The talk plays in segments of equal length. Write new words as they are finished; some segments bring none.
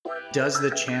Does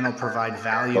the channel provide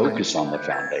value? Focus on the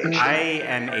foundation. I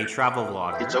am a travel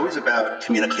vlogger. It's always about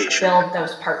communication. Build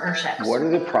those partnerships. What are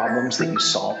the problems that you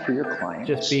solve for your clients?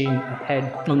 Just being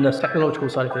ahead on the technological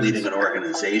side of things. Leading an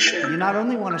organization. You not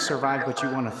only want to survive, but you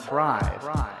want to thrive.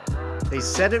 They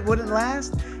said it wouldn't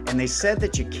last, and they said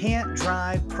that you can't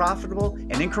drive profitable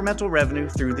and incremental revenue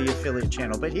through the affiliate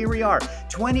channel. But here we are,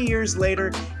 20 years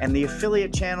later, and the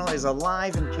affiliate channel is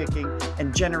alive and kicking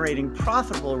and generating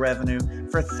profitable revenue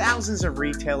for thousands of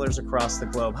retailers across the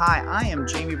globe. Hi, I am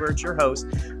Jamie Birch, your host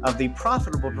of the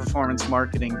Profitable Performance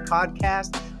Marketing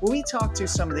Podcast, where we talk to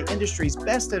some of the industry's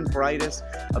best and brightest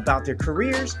about their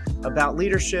careers, about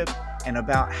leadership, and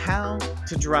about how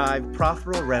to drive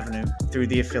profitable revenue through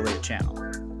the affiliate channel.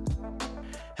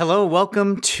 Hello,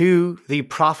 welcome to the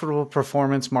Profitable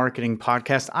Performance Marketing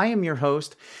Podcast. I am your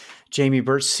host, Jamie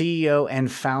Birch, CEO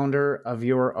and founder of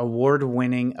your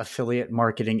award-winning affiliate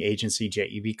marketing agency,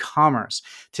 JEB Commerce.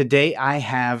 Today, I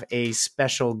have a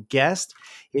special guest.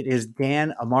 It is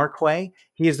Dan Amarkwe.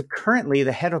 He is currently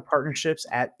the head of partnerships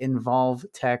at Involve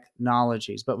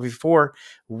Technologies. But before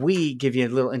we give you a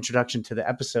little introduction to the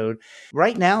episode,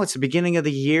 right now it's the beginning of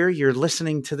the year. You're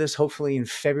listening to this hopefully in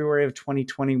February of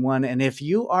 2021. And if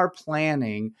you are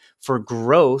planning for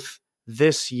growth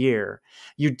this year,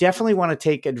 you definitely want to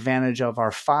take advantage of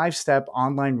our 5-step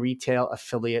online retail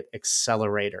affiliate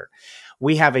accelerator.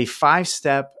 We have a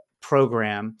 5-step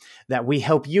program that we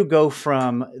help you go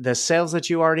from the sales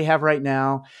that you already have right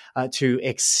now to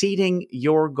exceeding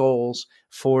your goals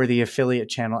for the affiliate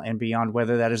channel and beyond,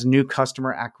 whether that is new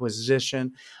customer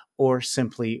acquisition or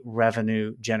simply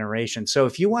revenue generation. So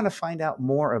if you want to find out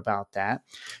more about that,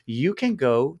 you can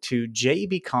go to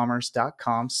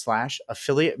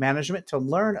jebcommerce.com/affiliate management to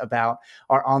learn about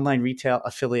our online retail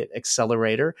affiliate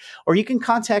accelerator, or you can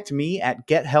contact me at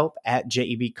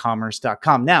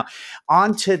gethelp@jebcommerce.com. Now,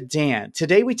 on to Dan.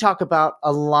 Today we talk about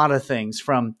a lot of things,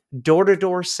 from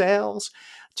door-to-door sales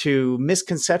to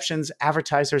misconceptions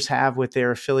advertisers have with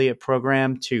their affiliate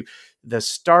program, to the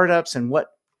startups and what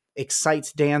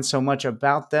excites Dan so much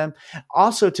about them,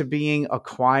 also to being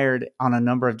acquired on a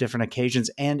number of different occasions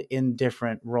and in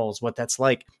different roles, what that's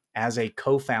like as a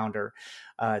co-founder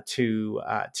to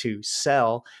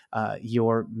sell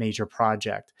your major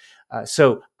project.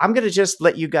 So I'm going to just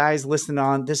let you guys listen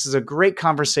on. This is a great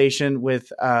conversation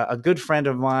with a good friend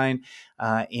of mine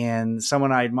and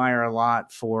someone I admire a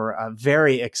lot for a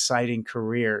very exciting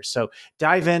career. So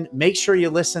dive in, make sure you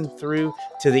listen through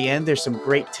to the end. There's some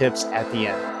great tips at the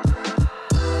end.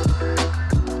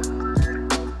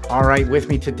 All right, with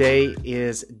me today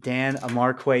is Dan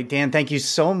Amarkwe. Dan, thank you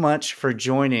so much for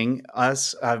joining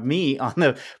us, me, on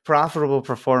the Profitable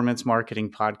Performance Marketing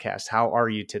Podcast. How are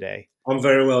you today? I'm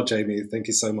very well, Jamie. Thank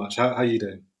you so much. How are you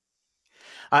doing?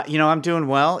 I'm doing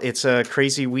well. It's a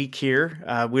crazy week here.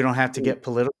 We don't have to get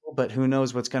political, but who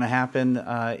knows what's going to happen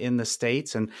in the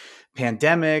States and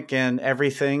pandemic and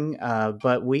everything.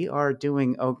 But we are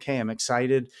doing okay. I'm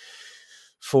excited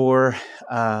for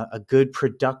a good,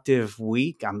 productive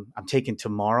week. I'm taking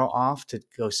tomorrow off to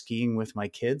go skiing with my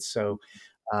kids, so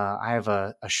I have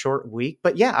a short week.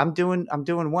 But yeah, I'm doing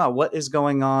well. What is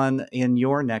going on in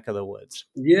your neck of the woods?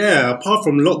 Yeah, apart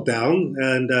from lockdown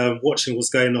and watching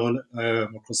what's going on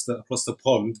across the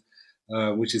pond,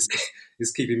 which is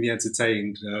keeping me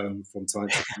entertained from time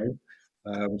to time,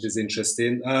 which is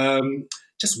interesting.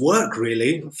 Just work,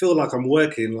 really. I feel like I'm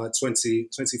working like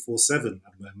 24/7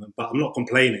 at the moment, but I'm not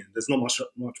complaining. There's not much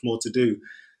more to do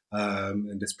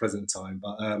in this present time.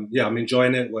 But yeah, I'm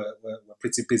enjoying it. We're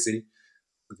pretty busy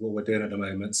with what we're doing at the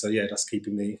moment. So yeah, that's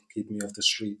keeping me off the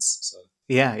streets. So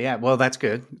yeah. Well, that's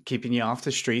good. Keeping you off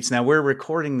the streets. Now we're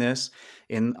recording this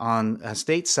on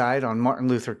stateside on Martin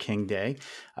Luther King Day,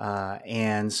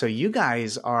 and so you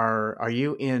guys are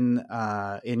you in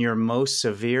your most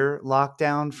severe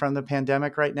lockdown from the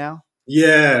pandemic right now?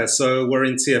 Yeah, so we're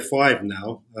in tier 5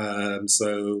 now.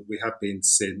 So we have been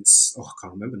since I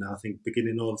can't remember now. I think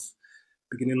beginning of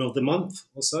the month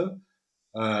or so.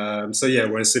 So yeah,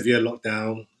 we're in severe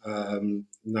lockdown.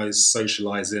 No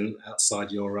socializing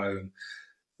outside your own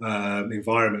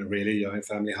environment, really, your own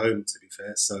family home, to be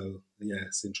fair. So yeah,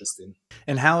 it's interesting.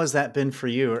 And how has that been for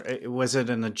you? Was it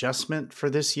an adjustment for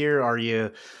this year?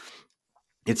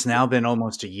 It's now been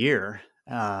almost a year.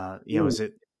 Is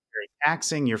it very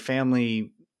taxing? Your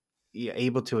family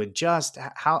able to adjust?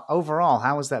 How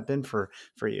has that been for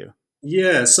you?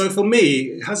 Yeah, so for me,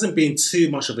 it hasn't been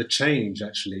too much of a change,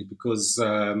 actually, because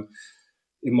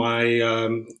in my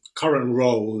current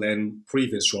role and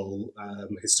previous role,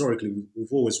 historically,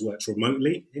 we've always worked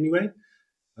remotely anyway.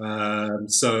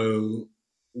 So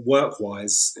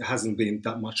work-wise, it hasn't been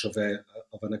that much of an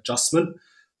adjustment,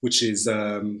 which is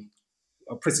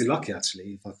pretty lucky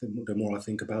actually. If I think the more I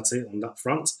think about it on that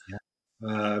front. Yeah.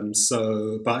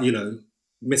 But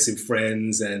missing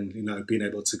friends and being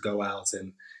able to go out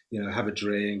and have a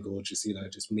drink or just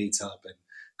meet up and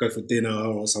go for dinner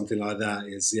or something like that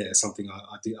is something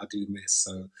I do miss.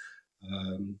 So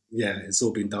it's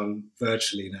all been done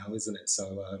virtually now, isn't it?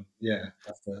 So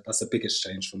that's the biggest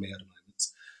change for me at the moment.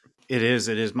 It is.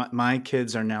 My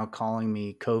kids are now calling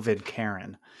me COVID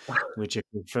Karen, which, if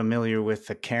you're familiar with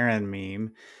the Karen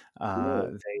meme,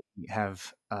 they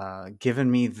have given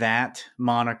me that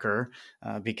moniker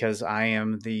because I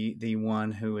am the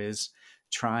one who is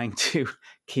trying to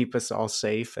keep us all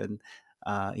safe and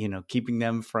keeping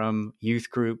them from youth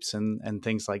groups and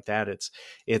things like that.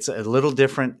 It's a little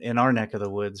different in our neck of the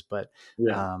woods, but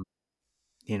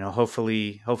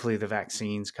hopefully the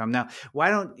vaccines come. Now, why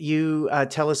don't you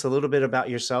tell us a little bit about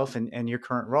yourself and your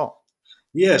current role?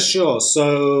 Yeah, sure.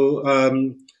 So,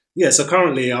 so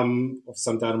currently I'm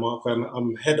Dan Marco.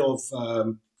 I'm head of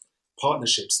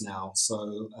partnerships now.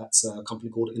 So that's a company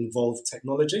called Involve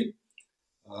Technology,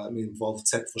 Involve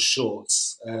Tech for short.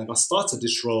 And I started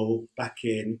this role back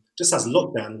in, just as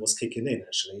lockdown was kicking in,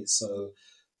 actually. So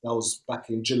that was back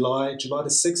in July the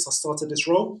 6th, I started this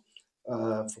role.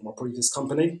 From my previous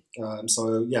company. I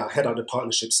head out the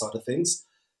partnership side of things.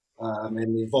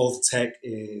 And Evolve Tech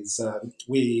is,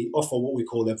 we offer what we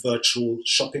call a virtual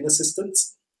shopping assistant,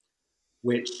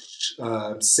 which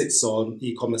sits on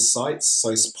e-commerce sites. So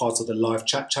it's part of the live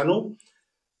chat channel.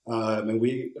 And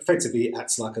we effectively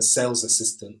act like a sales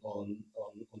assistant on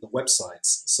the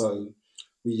websites. So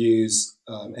we use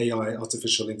AI,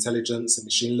 artificial intelligence and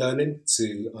machine learning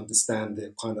to understand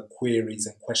the kind of queries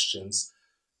and questions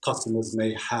customers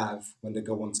may have when they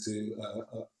go onto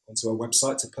a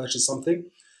website to purchase something.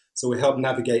 So we help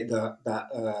navigate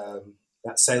that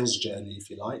sales journey,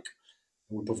 if you like.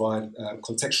 And we provide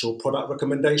contextual product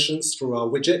recommendations through our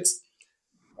widget,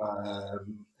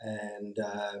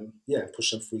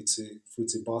 push them through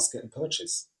to basket and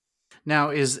purchase. Now,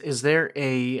 is there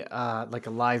a like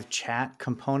a live chat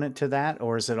component to that,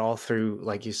 or is it all through,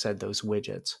 like you said, those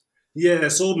widgets? Yeah,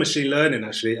 it's all machine learning,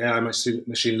 actually, AI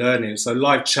machine learning. So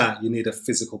live chat, you need a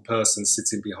physical person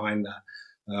sitting behind that,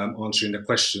 answering the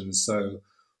questions. So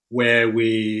where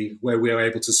we are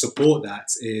able to support that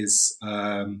is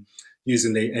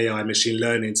using the AI machine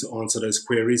learning to answer those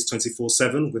queries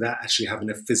 24/7 without actually having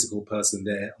a physical person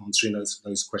there answering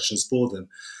those questions for them.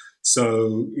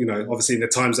 So, obviously in the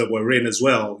times that we're in as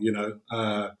well,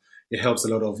 it helps a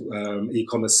lot of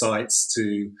e-commerce sites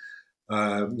to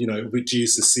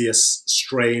reduce the CS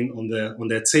strain on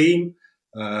their team.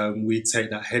 We take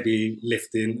that heavy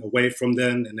lifting away from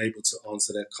them and able to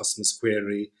answer their customer's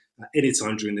query at any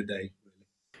time during the day. Really.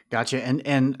 Gotcha.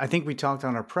 And I think we talked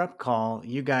on our prep call.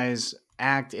 You guys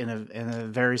act in a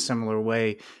very similar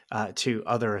way to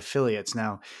other affiliates.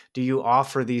 Now, do you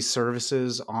offer these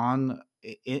services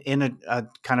in a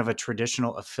kind of a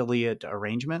traditional affiliate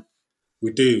arrangement?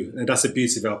 We do, and that's the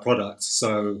beauty of our product.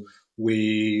 So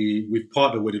we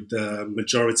partner with the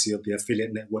majority of the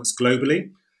affiliate networks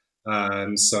globally.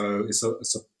 So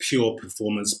it's a pure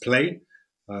performance play.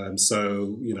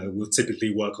 We'll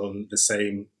typically work on the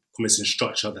same commission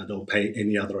structure that they'll pay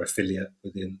any other affiliate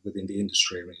within the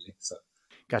industry, really. So.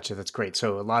 Gotcha. That's great.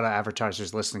 So a lot of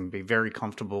advertisers listening be very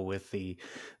comfortable with the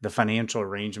financial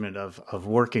arrangement of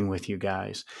working with you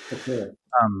guys. Okay.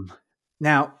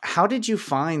 Now, how did you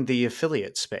find the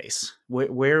affiliate space?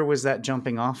 Where was that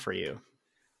jumping off for you?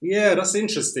 Yeah, that's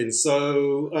interesting.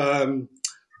 So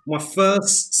my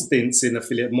first stints in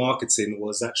affiliate marketing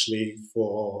was actually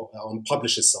on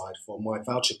publisher side for My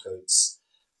Voucher Codes,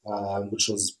 which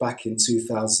was back in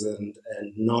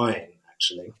 2009,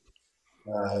 actually.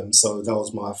 So that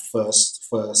was my first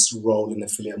role in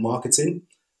affiliate marketing.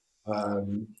 I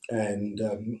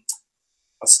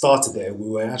started there. We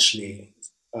were actually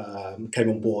came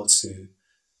on board to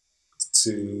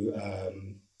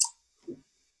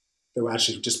they were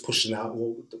actually just pushing out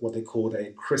what they called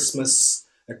a Christmas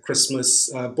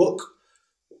book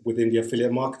within the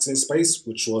affiliate marketing space,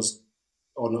 which was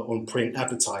on print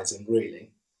advertising,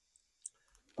 really.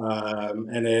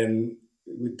 And then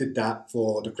we did that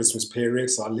for the Christmas period.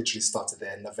 So I literally started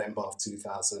there in November of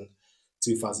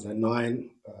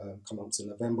 2009, coming up to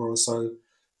November or so.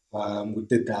 We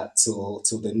did that till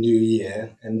the new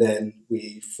year, and then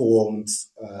we formed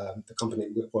the company.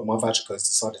 Well, My Voucher Codes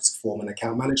decided to form an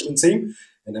account management team,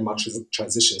 and then my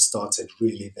transition started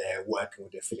really there, working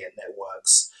with the affiliate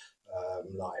networks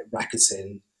like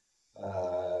Rakuten,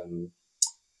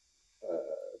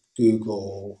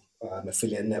 Google,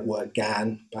 affiliate network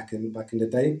GAN back in the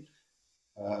day.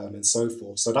 and so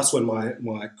forth. So that's when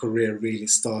my career really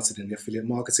started in the affiliate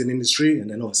marketing industry, and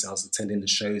then obviously I was attending the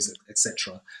shows,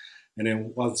 etc. And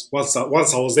then once I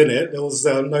was in it, there was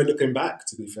no looking back.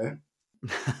 To be fair.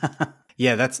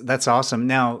 Yeah, that's awesome.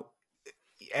 Now,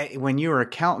 when you were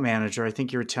account manager, I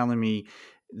think you were telling me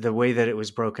the way that it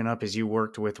was broken up is you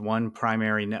worked with one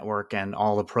primary network and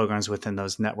all the programs within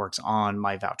those networks on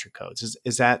My Voucher Codes.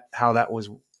 Is that how that was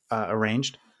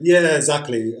arranged? Yeah,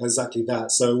 exactly that.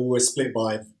 So we're split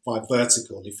by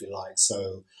vertical, if you like.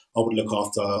 So I would look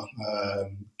after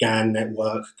GAN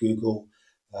network, Google,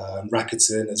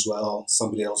 Rakuten as well.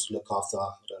 Somebody else would look after,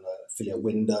 I don't know, affiliate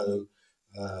window,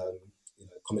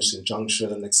 commission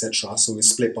junction, etc. So we're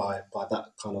split by that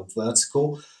kind of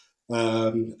vertical.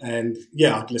 And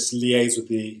yeah, I'd just liaise with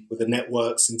the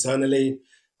networks internally,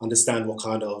 understand what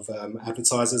kind of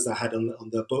advertisers they had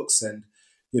on their books, and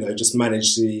just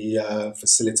manage the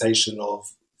facilitation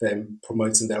of them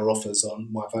promoting their offers on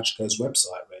My Voucher Codes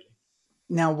website, really.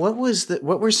 Now, what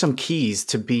were some keys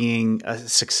to being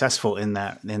successful in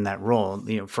that role?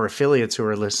 For affiliates who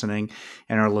are listening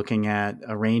and are looking at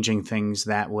arranging things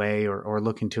that way or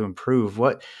looking to improve,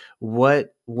 what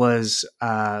was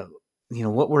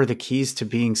what were the keys to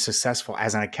being successful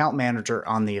as an account manager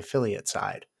on the affiliate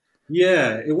side?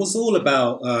 Yeah, it was all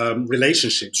about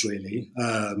relationships, really.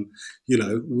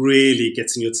 Really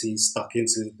getting your team stuck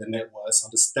into the networks,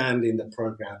 understanding the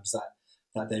programs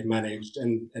that they managed,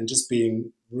 and just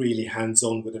being really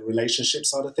hands-on with the relationship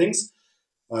side of things.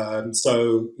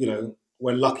 So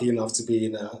we're lucky enough to be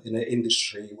in an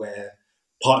industry where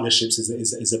partnerships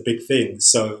is a big thing.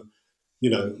 So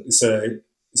it's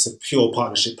a pure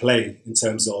partnership play in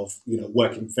terms of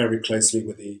working very closely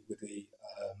with the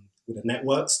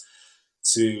networks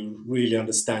to really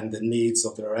understand the needs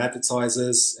of their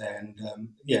advertisers, and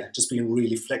just being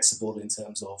really flexible in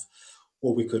terms of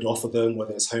what we could offer them,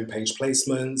 whether it's homepage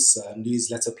placements,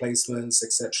 newsletter placements,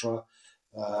 etc.,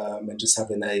 and just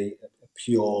having a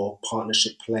pure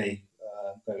partnership play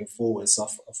going forward. So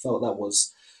I felt that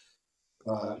was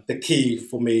the key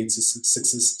for me to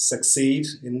succeed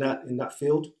in that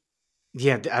field.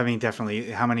 Yeah, I mean,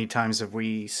 definitely. How many times have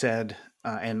we said,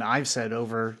 and I've said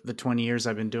over the 20 years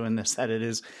I've been doing this, that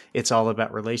it's all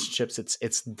about relationships.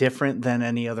 It's different than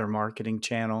any other marketing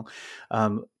channel.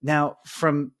 Now,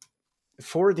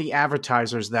 for the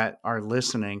advertisers that are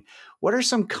listening, what are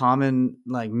some common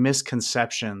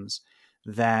misconceptions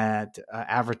that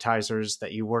advertisers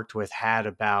that you worked with had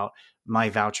about My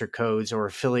Voucher Codes or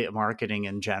affiliate marketing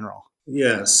in general?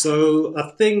 Yeah, so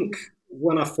I think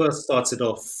when I first started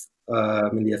off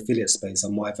in the affiliate space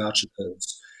on My Voucher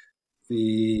Codes,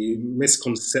 the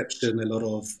misconception a lot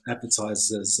of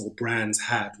advertisers or brands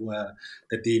had were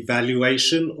the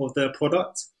devaluation of their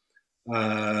product.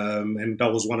 And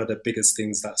that was one of the biggest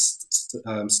things that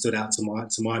stood out to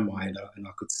my mind, and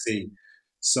I could see.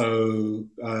 So,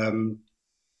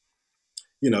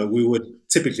 we would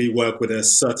typically work with a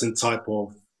certain type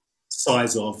of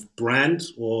size of brand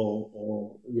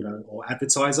or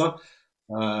advertiser.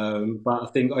 But I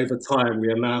think over time we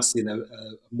are now seeing a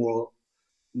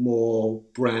more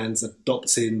brands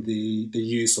adopting the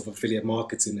use of affiliate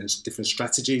marketing and different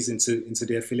strategies into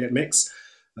the affiliate mix.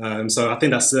 So I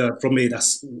think that's for me,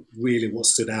 that's really what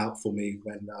stood out for me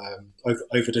when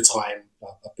over the time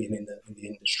I've been in the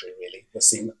industry. Really, we're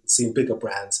seeing bigger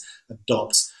brands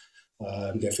adopt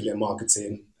the affiliate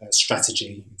marketing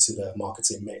strategy into the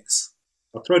marketing mix.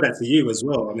 I'll throw that to you as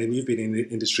well. I mean, you've been in the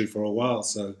industry for a while,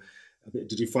 so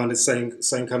did you find the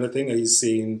same kind of thing? Are you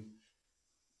seeing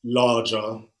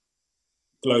larger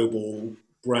global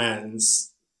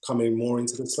brands coming more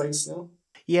into the space now?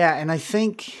 Yeah, and I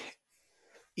think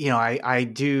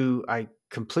I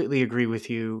completely agree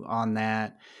with you on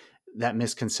that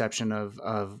misconception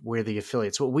of where the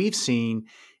affiliates. What we've seen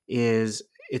is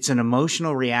it's an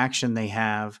emotional reaction they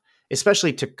have,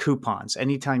 especially to coupons.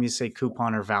 Anytime you say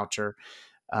coupon or voucher,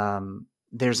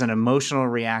 there's an emotional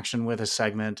reaction with a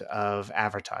segment of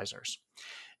advertisers,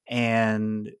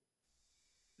 and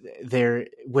they're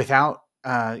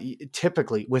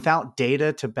typically without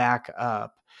data to back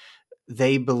up,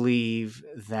 they believe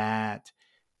that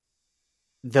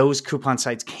those coupon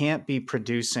sites can't be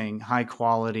producing high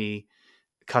quality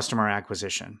customer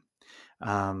acquisition.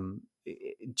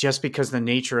 Just because the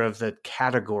nature of the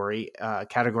category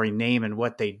name and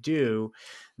what they do,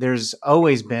 there's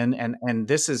always been, and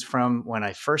this is from when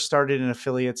I first started in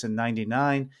affiliates in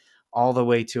 '99, all the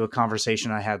way to a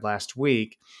conversation I had last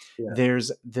week. Yeah.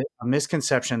 There's a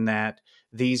misconception that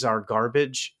these are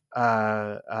garbage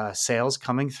sales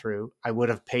coming through. I would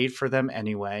have paid for them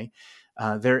anyway.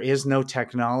 There is no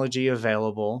technology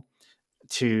available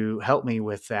to help me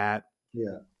with that.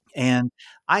 Yeah. And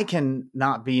I can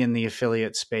not be in the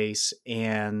affiliate space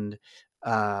and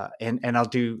I'll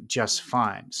do just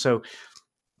fine. So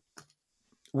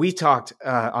we talked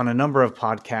on a number of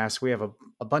podcasts. We have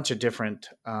a bunch of different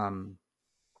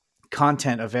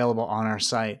content available on our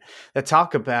site that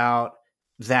talk about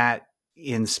that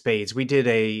in spades. We did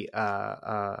a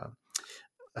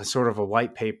sort of a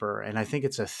white paper, and I think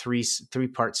it's a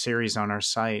three-part series on our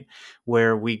site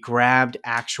where we grabbed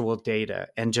actual data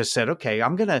and just said, okay,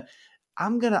 I'm gonna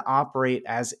operate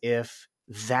as if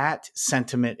that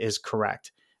sentiment is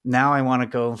correct. Now I want to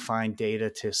go and find data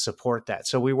to support that.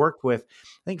 So we worked with,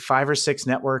 I think, 5 or 6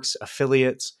 networks,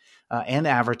 affiliates, and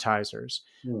advertisers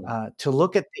to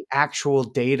look at the actual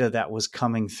data that was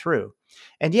coming through.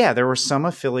 And yeah, there were some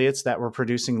affiliates that were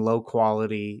producing low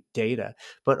quality data,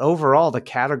 but overall the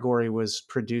category was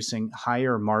producing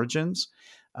higher margins,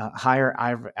 higher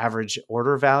average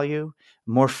order value,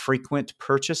 more frequent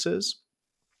purchases.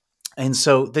 And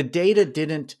so the data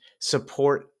didn't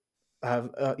support,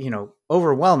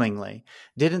 overwhelmingly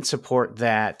didn't support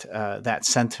that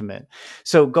sentiment.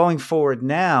 So going forward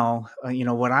now,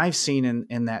 what I've seen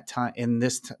in that time, in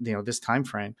this time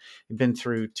frame, we've been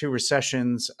through 2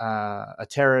 recessions, a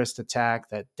terrorist attack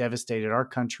that devastated our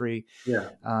country,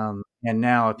 and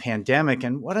now a pandemic.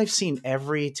 And what I've seen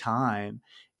every time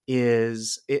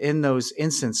is, in those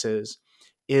instances,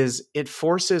 is it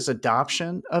forces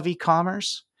adoption of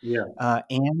e-commerce.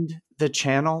 And the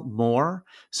channel more.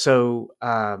 So,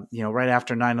 right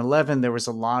after 9/11, there was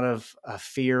a lot of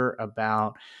fear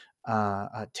about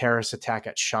a terrorist attack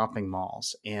at shopping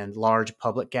malls and large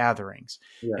public gatherings.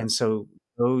 And so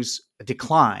those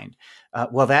declined.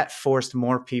 Well, that forced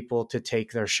more people to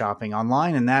take their shopping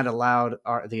online, and that allowed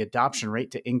the adoption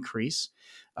rate to increase,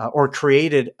 or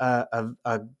created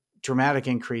a dramatic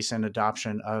increase in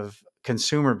adoption of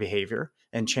consumer behavior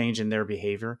and change in their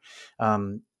behavior.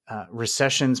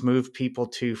 Recessions moved people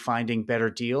to finding better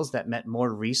deals. That meant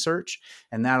more research,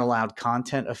 and that allowed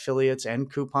content affiliates and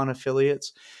coupon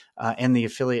affiliates and the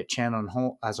affiliate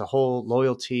channel as a whole,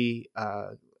 loyalty,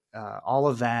 all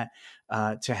of that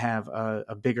to have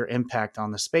a bigger impact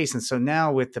on the space. And so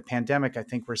now with the pandemic, I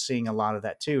think we're seeing a lot of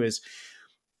that too, is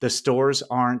the stores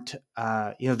aren't,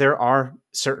 there are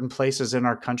certain places in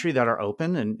our country that are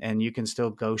open and you can still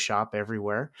go shop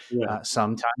everywhere.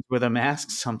 Sometimes with a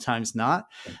mask, sometimes not.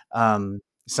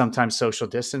 Sometimes social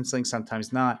distancing,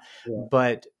 sometimes not.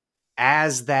 But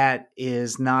as that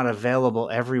is not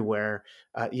available everywhere,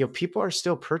 people are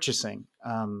still purchasing.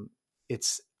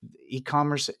 It's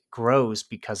e-commerce grows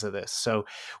because of this. So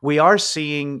we are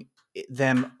seeing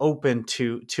them open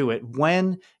to it.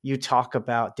 When you talk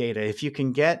about data, if you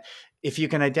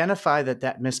can identify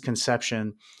that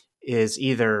misconception is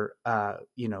either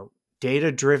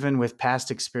data driven with past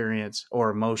experience or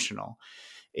emotional.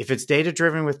 If it's data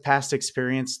driven with past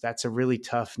experience, that's a really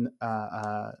tough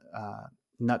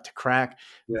nut to crack.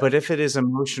 But if it is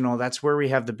emotional, that's where we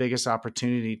have the biggest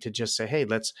opportunity to just say, hey,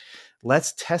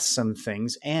 let's test some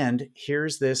things. And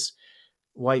here's this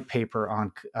white paper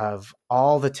of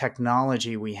all the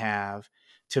technology we have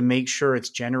to make sure it's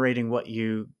generating what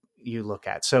you look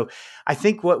at. So I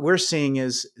think what we're seeing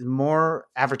is more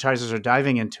advertisers are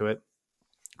diving into it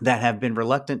that have been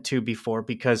reluctant to before,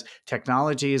 because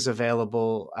technology is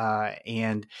available.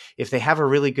 And if they have a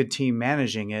really good team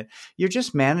managing it, you're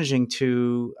just managing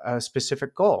to a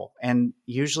specific goal. And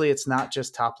usually it's not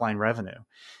just top line revenue.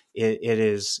 It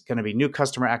is going to be new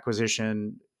customer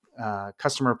acquisition,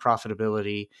 customer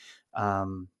profitability,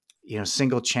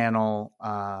 single channel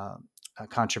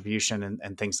contribution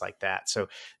and things like that. So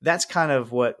that's kind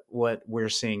of what we're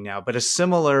seeing now, but a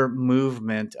similar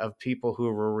movement of people who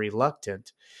were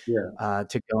reluctant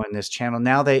to go in this channel.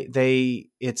 Now they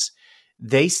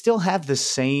still have the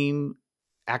same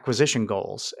acquisition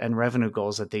goals and revenue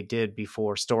goals that they did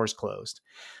before stores closed.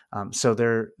 So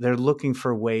they're looking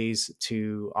for ways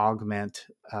to augment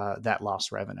that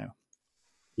lost revenue.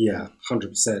 Yeah,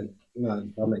 100%. No,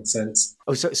 that makes sense.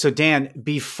 Oh, so Dan,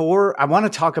 before I want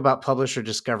to talk about publisher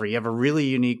discovery, you have a really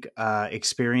unique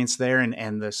experience there,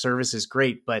 and the service is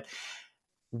great. But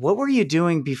what were you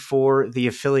doing before the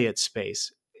affiliate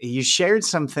space? You shared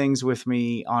some things with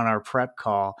me on our prep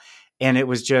call, and it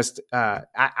was just I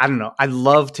don't know. I'd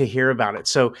love to hear about it.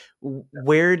 So,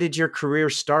 where did your career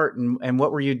start, and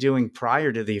what were you doing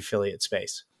prior to the affiliate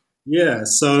space? Yeah,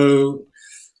 so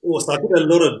I did a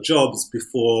lot of jobs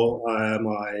before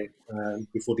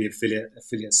before the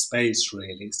affiliate space,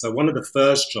 really. So one of the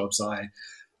first jobs I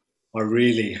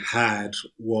really had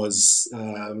was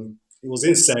it was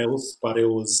in sales, but I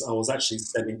was actually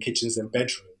selling kitchens and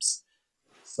bedrooms.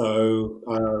 So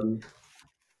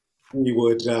we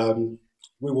would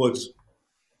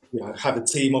have a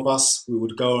team of us. We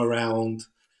would go around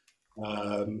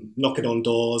knocking on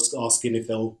doors, asking if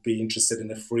they'll be interested in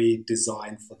a free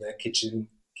design for their kitchen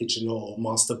or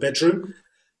master bedroom.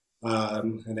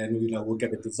 And then we'll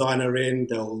get a designer in.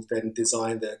 They'll then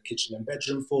design the kitchen and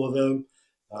bedroom for them,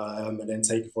 and then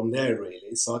take it from there.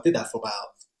 Really. So I did that for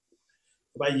about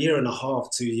a year and a half,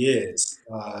 2 years,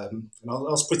 and I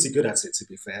was pretty good at it, to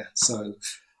be fair. So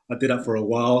I did that for a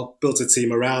while. Built a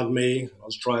team around me. I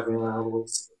was driving around,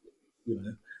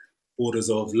 borders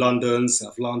of London,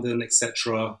 South London,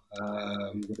 etc.,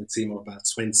 with a team of about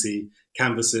 20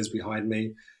 canvassers behind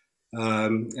me.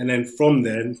 And then from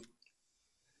then,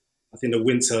 I think the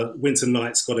winter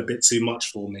nights got a bit too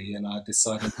much for me, and I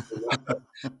decided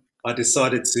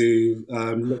to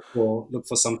look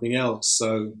for something else.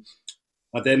 So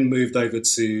I then moved over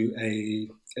to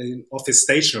an office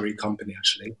stationery company,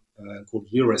 actually, called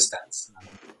Eurostat.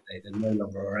 They're no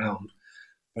longer around.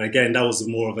 And again, that was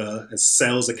more of a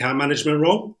sales account management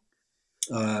role.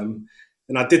 And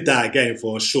I did that again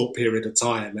for a short period of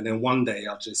time. And then one day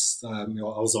I was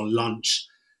on lunch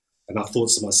and I thought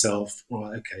to myself,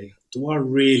 right, okay, do I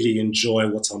really enjoy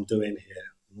what I'm doing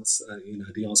here? And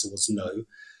the answer was no.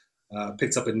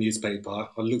 Picked up a newspaper,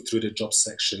 I looked through the job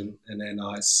section, and then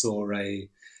I saw a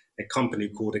company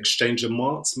called Exchange and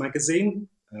Mart magazine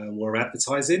were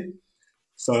advertising.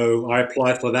 So I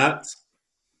applied for that.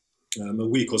 A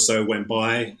week or so went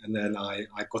by, and then I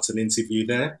got an interview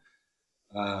there.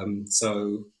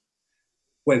 So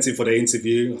went in for the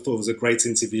interview. I thought it was a great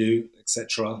interview,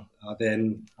 etc.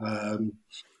 Then I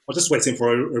was just waiting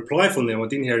for a reply from them. I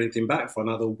didn't hear anything back for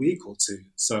another week or two.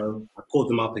 So I called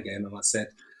them up again and I said,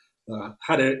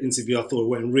 had an interview. I thought it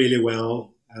went really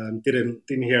well. Didn't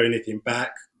hear anything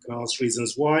back. Can I ask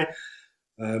reasons why?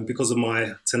 Because of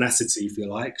my tenacity, if you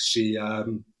like.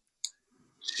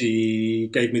 She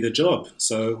gave me the job,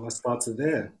 so I started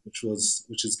there, which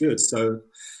is good. So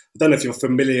I don't know if you're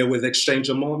familiar with Exchange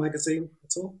and Mart magazine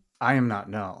at all. I am not.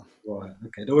 No. Right.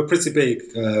 Okay. They were pretty big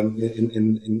in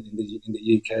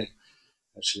the UK,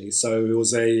 actually. So it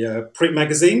was a print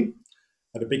magazine.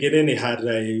 At the beginning, it had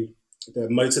the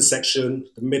motor section.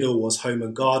 The middle was home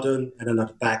and garden, and then at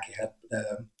the back it had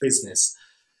business.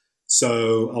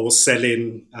 So I was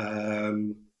selling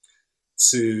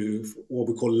to what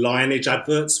we call lineage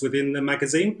adverts within the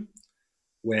magazine,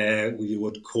 where you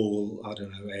would call, I don't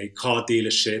know, a car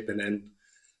dealership, and then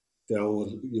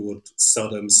you would sell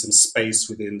them some space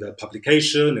within the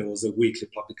publication. It was a weekly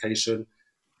publication,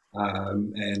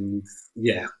 and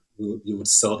yeah, you would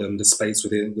sell them the space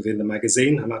within the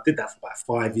magazine, and I did that for about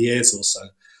 5 years or so.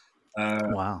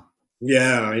 Wow.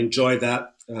 Yeah, I enjoyed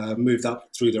that. Moved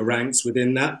up through the ranks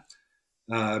within that.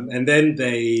 And then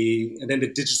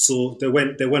the digital, they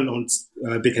went on,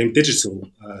 became digital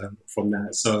from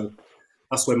that. So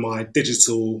that's when my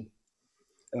digital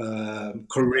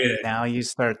career. Now you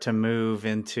start to move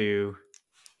into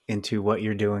what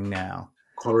you're doing now.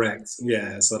 Correct.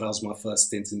 Yeah. So that was my first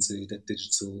stint into the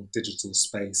digital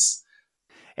space.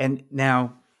 And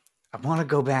now I want to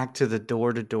go back to the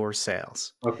door-to-door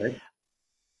sales. Okay.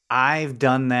 I've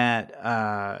done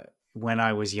that when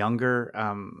I was younger.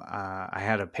 I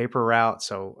had a paper route,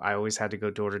 so I always had to go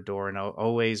door to door, and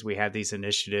always we had these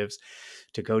initiatives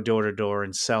to go door to door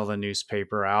and sell the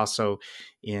newspaper. I also,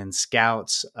 in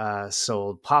Scouts,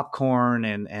 sold popcorn,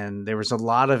 and there was a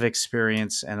lot of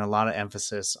experience and a lot of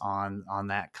emphasis on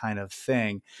that kind of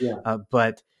thing. Yeah.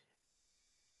 But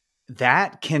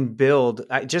that can build,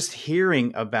 just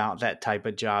hearing about that type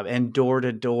of job and door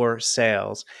to door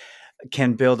sales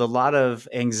can build a lot of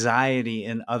anxiety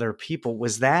in other people.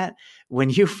 Was that, when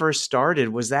you first started,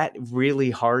 was that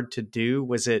really hard to do?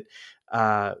 Was it,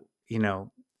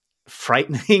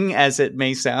 frightening as it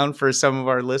may sound for some of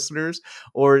our listeners,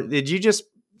 or did you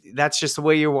that's just the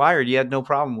way you're wired? You had no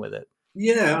problem with it?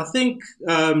 Yeah, I think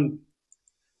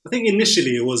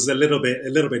initially it was a little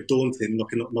bit daunting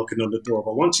knocking on the door,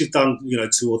 but once you've done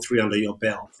 2 or 3 under your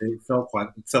belt, it felt quite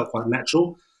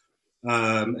natural.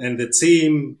 And the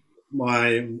team,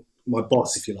 my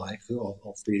boss, if you like,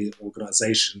 of the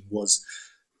organisation was,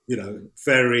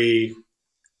 very,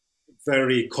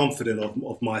 very confident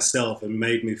of myself and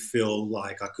made me feel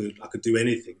like I could do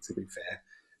anything, to be fair.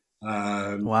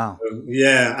 Wow. So,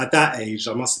 yeah, at that age,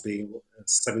 I must have been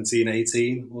 17,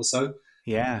 18 or so.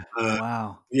 Yeah.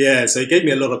 Wow. Yeah, so it gave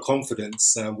me a lot of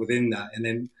confidence within that. And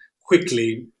then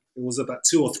quickly, it was about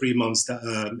 2 or 3 months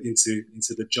into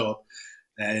the job,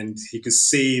 and he could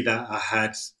see that I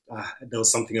had there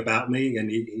was something about me,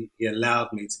 and he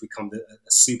allowed me to become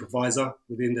a supervisor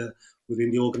within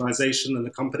the organisation and the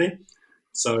company.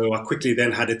 So I quickly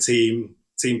then had a team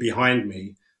behind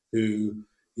me who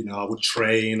I would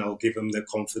train. I'll give them the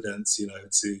confidence,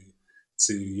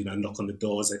 to knock on the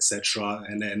doors, etc.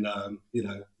 And then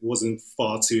it wasn't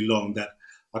far too long that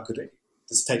I could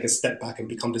just take a step back and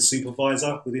become the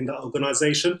supervisor within that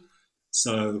organization.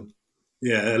 So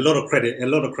yeah, a lot of credit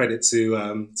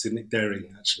to Nick Derry,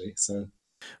 actually. So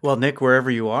Well, Nick, wherever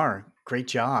you are, great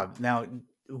job. Now,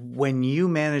 when you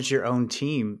manage your own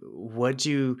team, what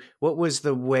was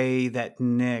the way that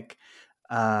Nick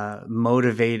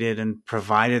motivated and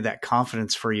provided that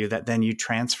confidence for you that then you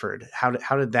transferred? How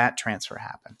did that transfer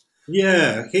happen?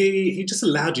 yeah, he just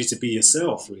allowed you to be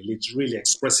yourself, really, to really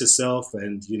express yourself,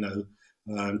 and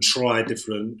try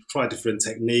different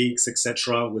techniques,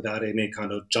 etc., without any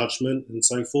kind of judgment and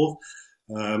so forth.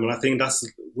 And I think that's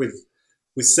with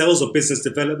sales or business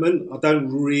development. I don't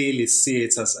really see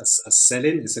it as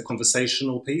selling. It's a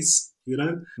conversational piece,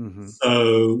 Mm-hmm.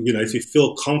 So if you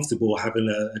feel comfortable having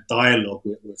a dialogue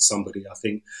with somebody, I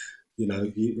think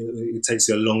it takes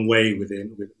you a long way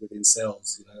within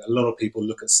sales. A lot of people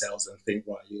look at sales and think,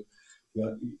 right,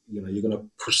 you're going to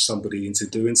push somebody into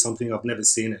doing something. I've never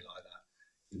seen it like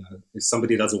that. If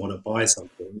somebody doesn't want to buy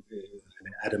something and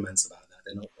they're adamant about that,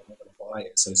 they're not going to buy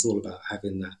it. So it's all about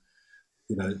having that,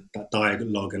 that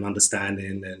dialogue and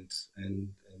understanding and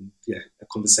a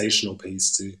conversational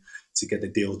piece to get the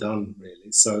deal done,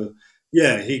 really. So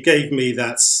yeah, he gave me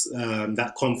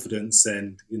that confidence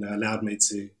and allowed me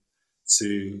to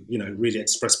really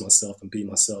express myself and be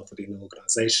myself within the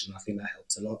organization. I think that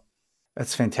helped a lot.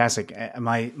 That's fantastic.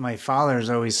 My father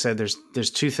has always said there's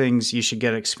two things you should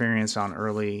get experience on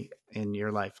early in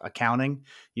your life. Accounting,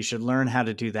 you should learn how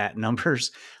to do that.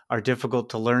 Numbers are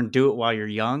difficult to learn. Do it while you're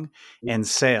young. And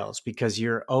sales, because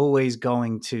you're always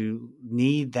going to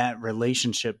need that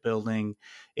relationship building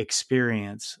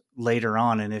experience later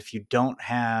on. And if you don't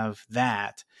have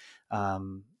that,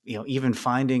 even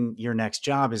finding your next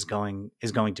job is going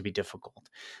to be difficult.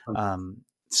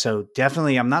 So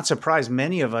definitely, I'm not surprised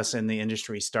many of us in the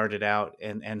industry started out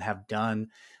and have done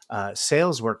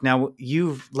sales work. Now,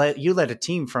 you led a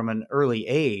team from an early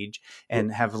age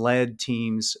and have led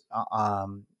teams,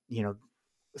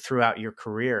 throughout your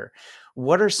career.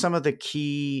 What are some of the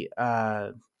key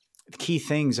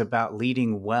things about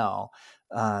leading well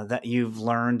that you've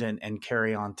learned and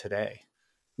carry on today?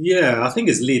 Yeah, I think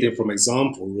it's leading from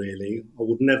example, really. I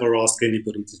would never ask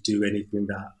anybody to do anything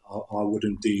that I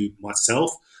wouldn't do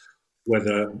myself,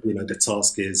 whether the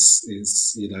task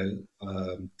is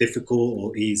difficult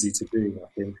or easy to do. I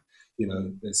think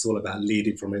it's all about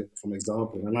leading from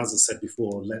example. And as I said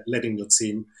before, letting your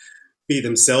team be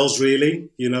themselves, really,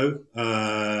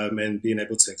 and being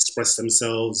able to express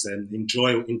themselves and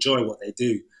enjoy what they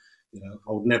do.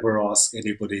 I would never ask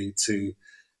anybody to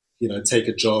take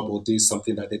a job or do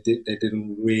something that they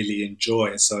didn't really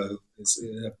enjoy. So it's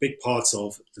a big part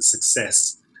of the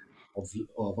success of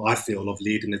I feel of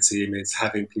leading a team is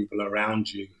having people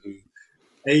around you who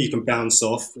A, you can bounce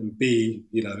off, and B,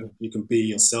 you can be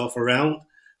yourself around,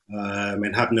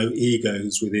 and have no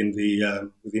egos within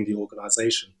the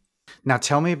organization. Now,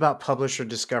 tell me about Publisher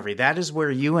Discovery. That is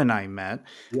where you and I met.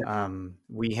 Yeah.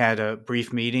 We had a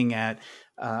brief meeting at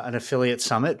an affiliate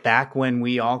summit back when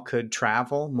we all could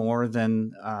travel more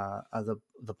than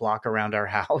the block around our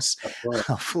house. Right.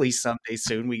 Hopefully someday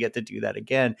soon we get to do that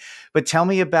again. But tell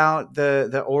me about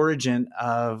the origin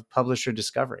of Publisher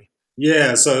Discovery.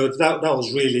 Yeah, so that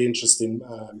was really interesting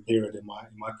period in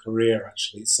my career,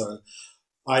 actually. So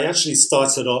I actually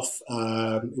started off,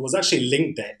 it was actually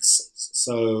LinkDex.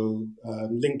 So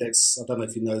LinkDex, I don't know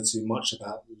if you know too much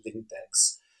about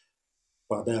LinkDex,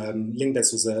 but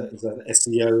LinkDex was an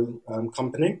SEO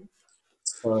company.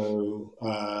 So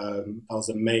that was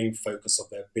the main focus of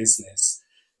their business.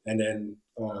 And then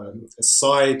a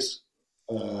side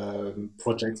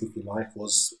project, if you like,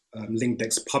 was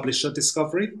LinkDex Publisher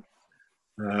Discovery,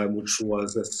 which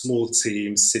was a small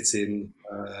team sitting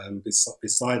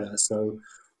beside us. So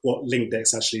what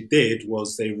LinkDex actually did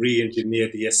was they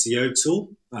re-engineered the SEO tool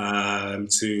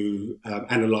to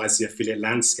analyze the affiliate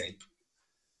landscape.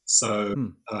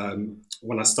 So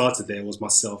when I started there, it was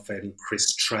myself and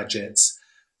Chris Trajet.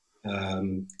 Our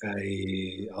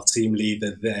team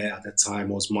leader there at the time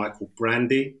was Michael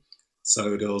Brandy.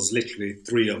 So there was literally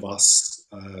three of us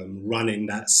running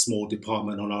that small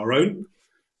department on our own.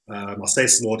 I say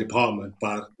small department,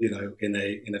 but in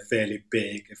a fairly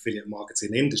big affiliate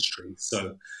marketing industry.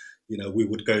 So, we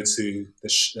would go to the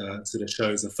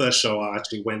shows. The first show I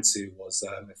actually went to was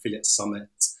Affiliate Summit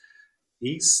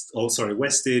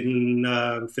West in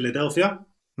Philadelphia.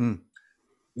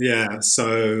 Yeah,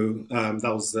 so that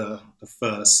was the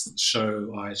first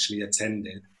show I actually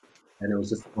attended, and it was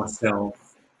just myself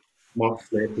Mark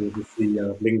Flip, who was the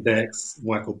CEO of Linkdex,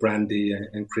 Michael Brandy,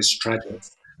 and Chris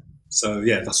Traggett. So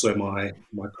yeah, that's where my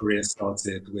career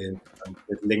started with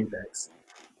Linkdex.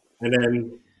 And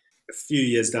then a few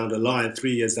years down the line,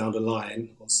 3 years down the line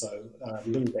or so,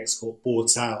 Linkdex got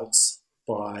bought out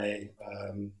by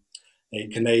a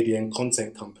Canadian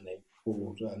content company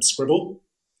called Scribble,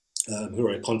 who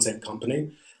are a content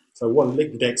company. So what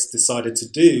Linkdex decided to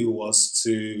do was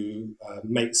to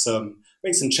make some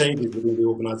changes within the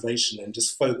organisation and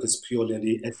just focus purely on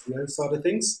the SEO side of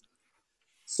things.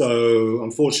 So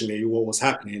unfortunately, what was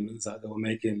happening is that they were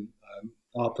making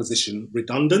our position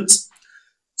redundant.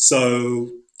 So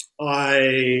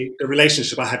the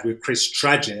relationship I had with Chris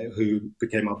Traggett, who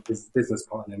became our business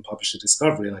partner in Publisher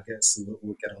Discovery, and I guess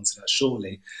we'll get onto that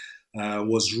shortly,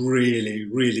 was really,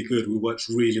 really good. We worked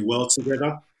really well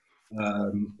together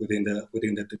within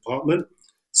the department.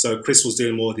 So Chris was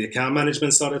doing more of the account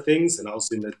management side of things, and I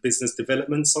was in the business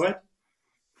development side.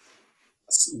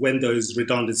 When those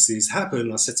redundancies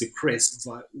happened, I said to Chris, "It's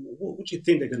like, what do you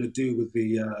think they're going to do with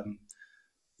the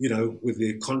with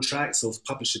the contracts of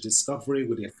Publisher Discovery,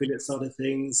 with the affiliate side of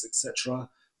things, etc."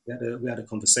 We had a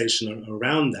conversation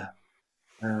around that.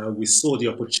 We saw the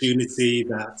opportunity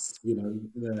that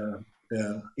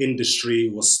the industry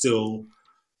was still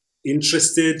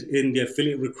interested in the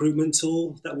affiliate recruitment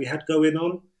tool that we had going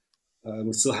on.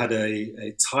 We still had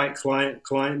a tight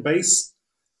client base.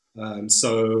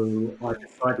 So I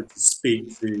decided to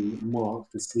speak to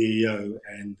Mark, the CEO,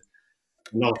 and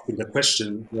ask him the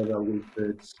question whether we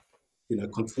could,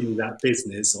 continue that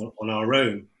business on our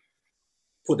own.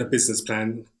 Put the business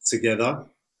plan together.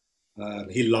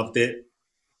 He loved it.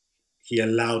 He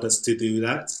allowed us to do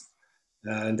that.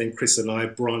 And then Chris and I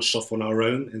branched off on our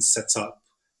own and set up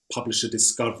Publisher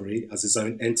Discovery as his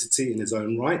own entity in his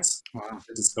own right, wow.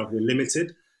 Discovery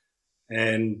Limited.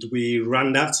 And we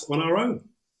ran that on our own.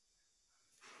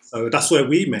 So that's where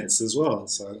we met as well.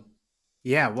 So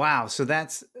yeah, wow. So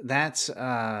that's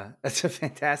a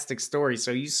fantastic story.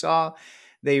 So you saw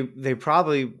they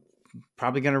probably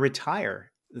going to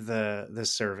retire the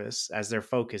service as their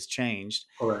focus changed.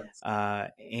 Correct.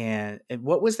 And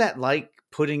what was that like,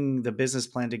 putting the business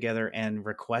plan together and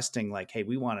requesting like, hey,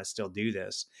 we want to still do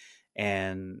this,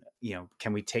 and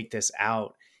can we take this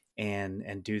out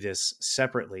and do this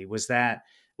separately? Was that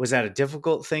a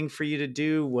difficult thing for you to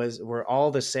do? Were all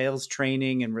the sales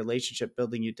training and relationship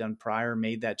building you'd done prior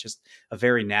made that just a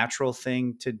very natural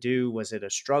thing to do? Was it a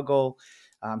struggle?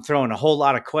 I'm throwing a whole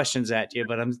lot of questions at you,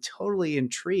 but I'm totally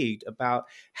intrigued about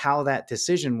how that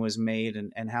decision was made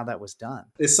and how that was done.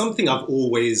 It's something I've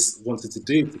always wanted to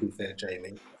do, to be fair,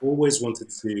 Jamie. I've always wanted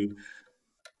to,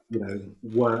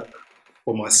 work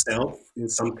for myself in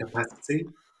some capacity.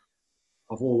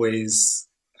 I've always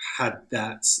had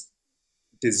that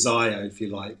desire, if you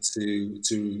like, to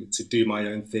do my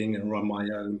own thing and run my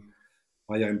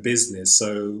own business.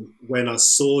 So when I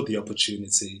saw the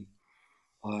opportunity,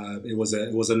 it was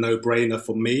a no-brainer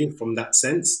for me from that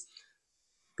sense,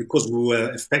 because we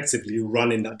were effectively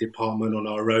running that department on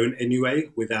our own anyway,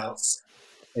 without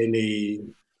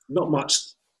not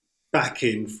much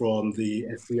backing from the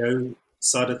SEO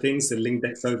side of things, the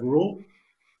Linkdex overall.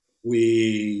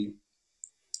 We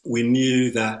knew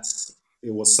that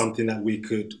it was something that we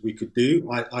could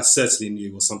do. I certainly knew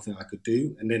it was something I could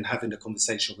do. And then having the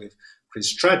conversation with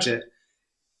Chris Traggett,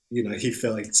 he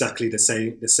felt exactly the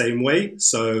same way.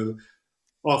 So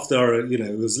after,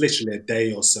 it was literally a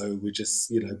day or so, we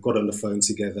just, got on the phone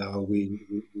together. We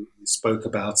spoke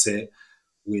about it.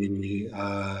 We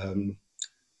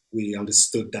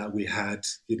understood that we had,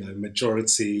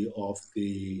 majority of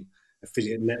the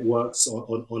affiliate networks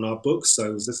on our books. So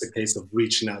it was just a case of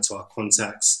reaching out to our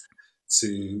contacts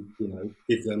to,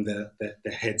 give them the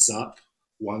heads up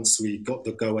once we got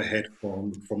the go ahead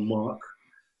from Mark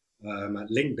at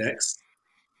Linkdex.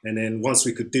 And then once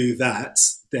we could do that,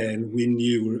 then we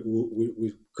knew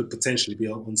we could potentially be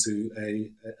onto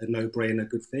a no-brainer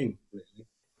good thing,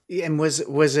 really. And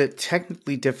was it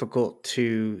technically difficult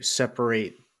to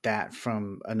separate that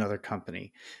from another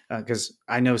company? Because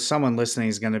I know someone listening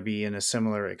is going to be in a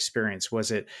similar experience.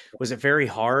 Was it very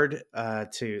hard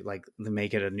to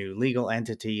make it a new legal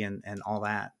entity and all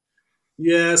that?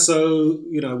 Yeah, so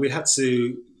we had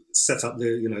to set up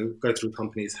go through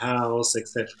Companies House,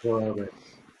 etc.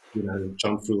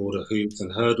 Jump through all the hoops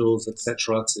and hurdles,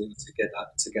 etc. to get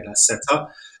that set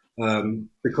up.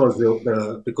 Because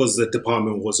the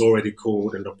department was already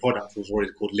called and the product was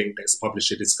already called Linkdex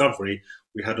Publisher Discovery,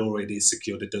 we had already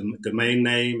secured the domain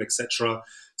name, etc.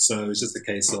 So it's just a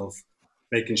case of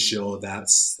making sure that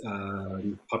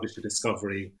Publisher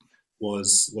Discovery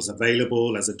was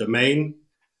available as a domain.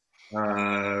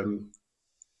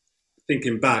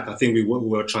 thinking back, I think we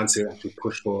were trying to actually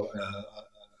push for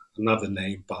another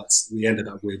name, but we ended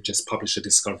up with just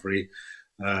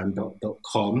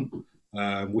publisherdiscovery.com,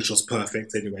 which was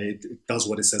perfect anyway. It does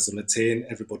what it says on the tin.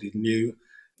 Everybody knew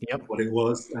what it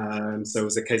was. So it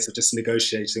was a case of just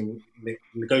negotiating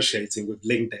with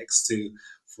Linkdex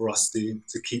for us to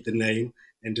keep the name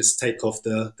and just take off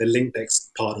the Linkdex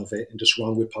part of it and just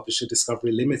run with Publisher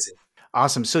Discovery Limited.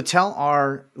 Awesome. So tell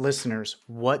our listeners,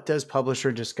 what does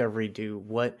Publisher Discovery do?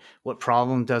 What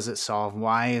problem does it solve?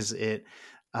 Why is it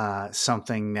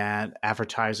something that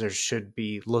advertisers should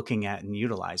be looking at and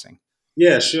utilizing?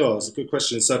 Yeah, sure. It's a good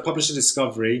question. So Publisher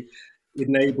Discovery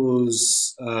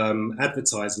enables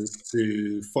advertisers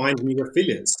to find new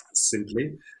affiliates,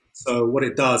 simply. So what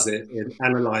it does, it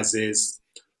analyzes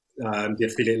the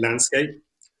affiliate landscape,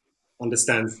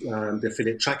 understands the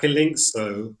affiliate tracking links.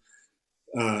 So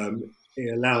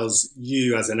it allows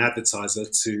you as an advertiser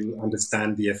to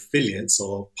understand the affiliates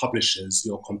or publishers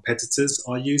your competitors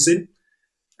are using.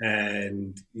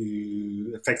 And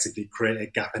you effectively create a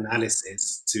gap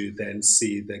analysis to then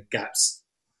see the gaps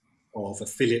of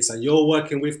affiliates that you're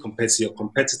working with compared to your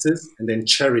competitors, and then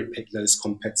cherry pick those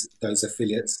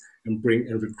affiliates and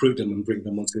recruit them and bring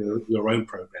them onto your own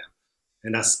program.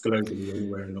 And that's globally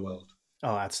anywhere in the world.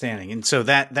 Oh, outstanding. And so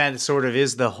that sort of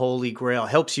is the holy grail,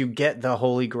 helps you get the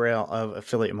holy grail of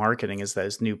affiliate marketing, is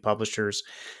those new publishers.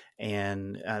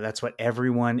 And that's what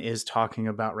everyone is talking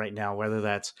about right now, whether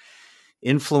that's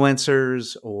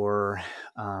influencers or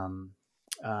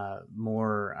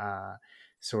more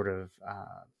sort of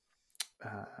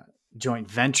joint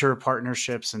venture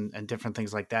partnerships and different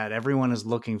things like that. Everyone is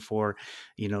looking for,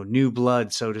 new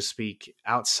blood, so to speak,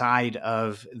 outside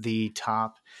of the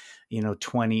top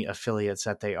 20 affiliates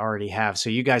that they already have. So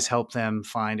you guys help them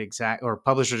find or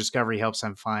Publisher Discovery helps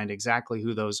them find exactly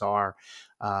who those are,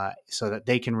 so that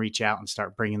they can reach out and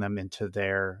start bringing them into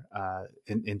their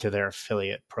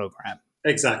affiliate program.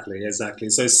 Exactly. So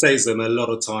it saves them a lot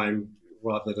of time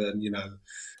rather than,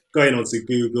 going onto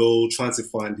Google, trying to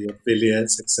find the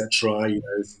affiliates, etc.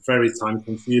 It's very time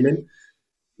consuming.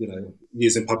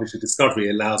 Using Publisher Discovery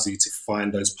allows you to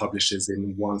find those publishers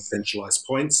in one centralized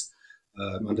point.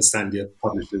 Understand your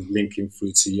publishers linking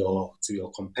through to your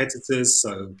competitors.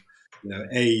 So,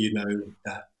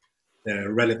 that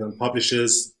they're relevant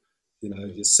publishers.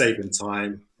 You're saving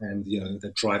time and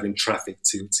they're driving traffic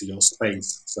to your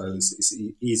space. So it's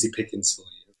easy pickings for you.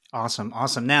 Awesome.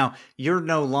 Now you're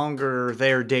no longer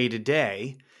there day to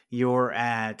day. You're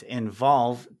at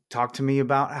Involve. Talk to me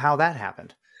about how that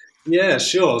happened. Yeah,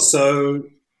 sure. So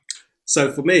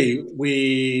for me,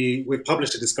 with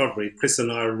Publisher Discovery, Chris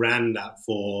and I ran that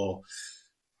for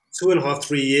 2.5,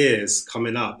 3 years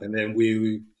coming up. And then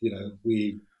we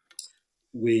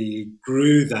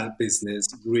grew that business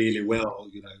really well,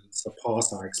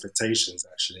 surpassed our expectations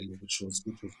actually, which was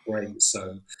great.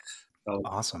 So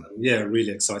awesome. Yeah,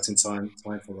 really exciting time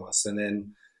for us. And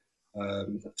then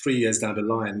 3 years down the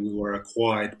line, we were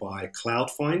acquired by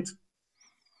CloudFind.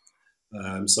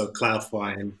 So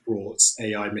CloudFind brought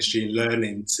AI machine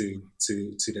learning to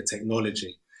the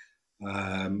technology,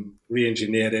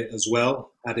 re-engineered it as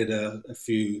well, added a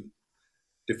few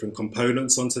different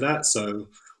components onto that. So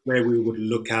where we would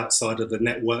look outside of the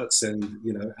networks and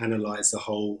analyze the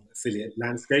whole affiliate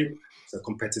landscape, so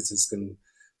competitors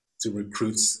to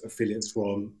recruit affiliates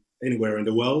from anywhere in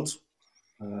the world.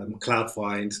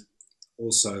 CloudFind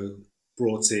also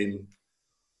brought in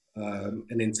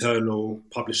an internal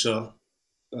publisher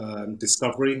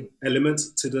discovery element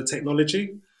to the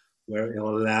technology, where it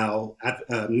will allow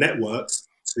networks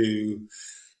to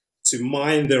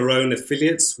mine their own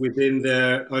affiliates within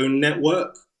their own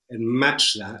network and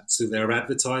match that to their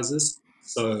advertisers.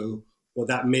 So what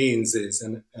that means is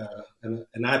an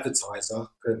advertiser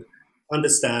could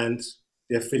understand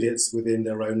the affiliates within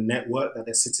their own network that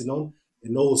they're sitting on,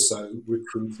 and also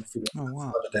recruit affiliates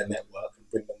outside of their network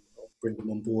and bring them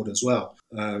on board as well.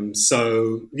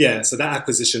 So that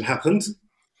acquisition happened,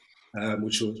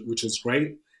 which was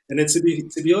great. And then to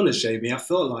be honest, Jamie, I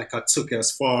felt like I took it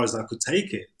as far as I could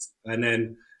take it. And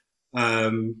then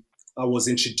I was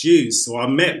introduced, or I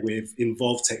met with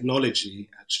Involve Technology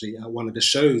actually at one of the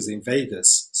shows in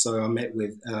Vegas. So I met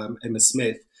with Emma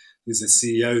Smith, who's the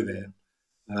CEO there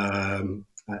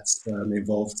at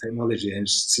Involve Technology, and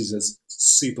she's a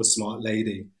super smart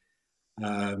lady.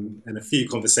 And a few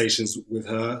conversations with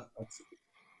her. I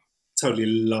totally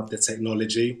loved the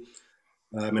technology.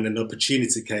 And an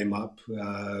opportunity came up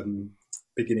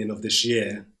beginning of this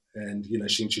year, and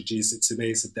she introduced it to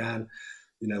me. Said, Dan,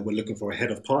 we're looking for a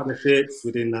head of partnerships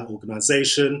within that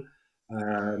organization.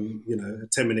 A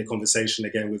 10-minute conversation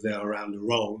again with her around the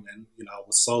role, and I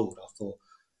was sold. I thought,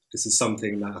 this is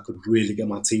something that I could really get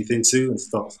my teeth into and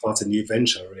start a new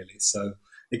venture, really. So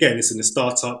again, it's in the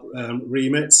startup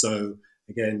remit. So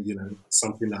again,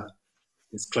 something that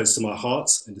is close to my heart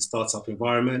in the startup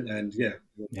environment, and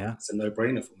it's a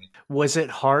no-brainer for me. Was it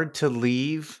hard to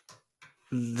leave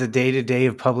the day-to-day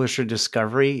of publisher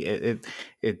discovery?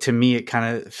 It to me, it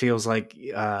kind of feels like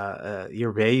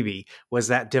your baby. Was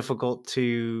that difficult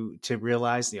to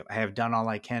realize, I have done all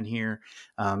I can here,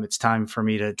 it's time for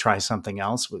me to try something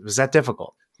else? Was that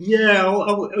difficult? Yeah,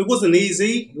 it wasn't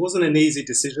easy. It wasn't an easy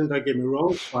decision, don't get me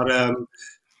wrong, but I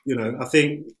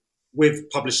think with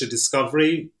publisher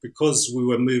discovery, because they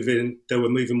were moving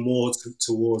more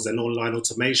towards an online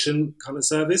automation kind of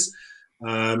service.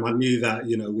 I knew that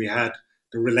we had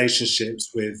the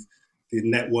relationships with the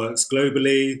networks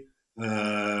globally,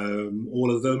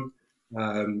 all of them.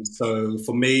 So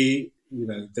for me,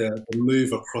 the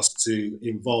move across to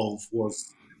Involve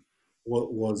was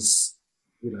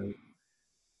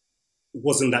it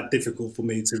wasn't that difficult for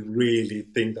me to really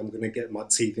think I'm going to get my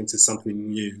teeth into something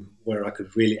new where I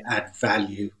could really add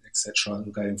value, etc.,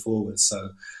 going forward.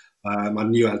 So I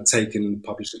knew I'd taken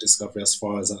publisher discovery as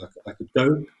far as I could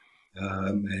go,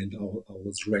 and I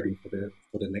was ready for the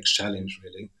next challenge,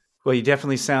 really. Well, you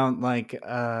definitely sound like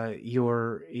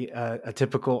you're a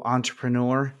typical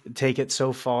entrepreneur. Take it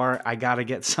so far. I got to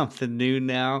get something new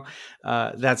now.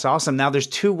 That's awesome. Now, there's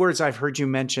two words I've heard you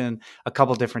mention a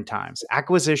couple different times: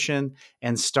 acquisition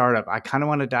and startup. I kind of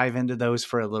want to dive into those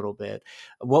for a little bit.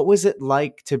 What was it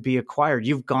like to be acquired?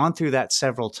 You've gone through that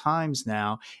several times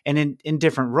now, and in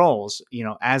different roles,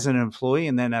 as an employee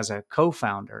and then as a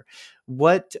co-founder.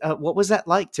 What was that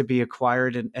like to be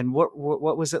acquired, and what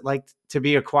was it like to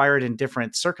be acquired in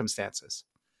different circumstances?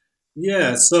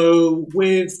 Yeah, so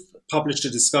with publisher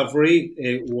discovery,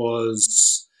 it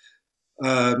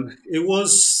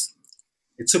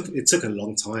took a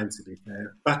long time, to be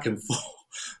fair, back and forth.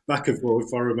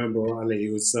 If I remember rightly,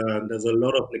 it was there's a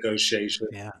lot of negotiation,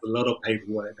 a lot of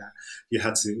paperwork that you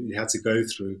had to go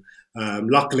through.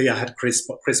 Luckily, I had Chris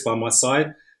by my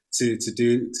side to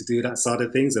do that side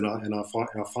of things, and our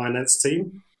finance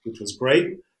team, which was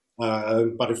great.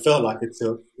 But it felt like it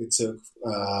took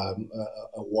a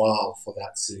while for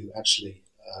that to actually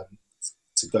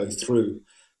to go through.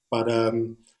 But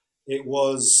it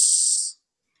was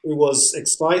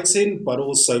exciting, but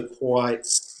also quite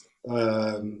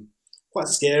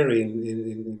scary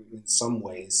in some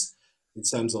ways, in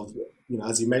terms of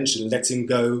as you mentioned, letting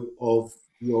go of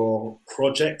your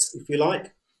project, if you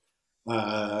like.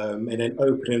 And then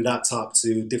opening that up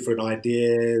to different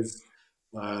ideas,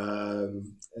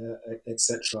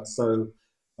 etc. So,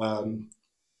 and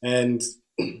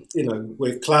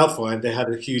with Cloudfind, they had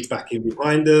a huge backing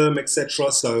behind them,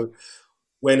 etc. So,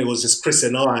 when it was just Chris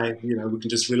and I, we can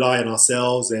just rely on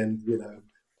ourselves and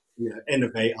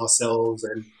innovate ourselves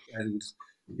and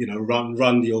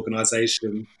run the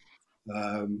organization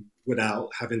without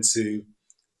having to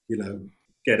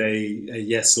get a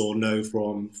yes or no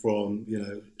from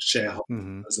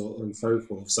shareholders and so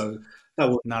forth. So that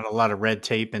was not a lot of red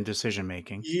tape and decision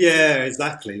making. Yeah,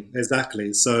 exactly.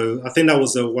 So I think that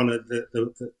was one of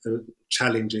the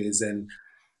challenges, and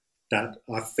that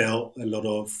I felt a lot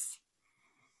of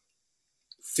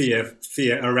fear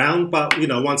around. But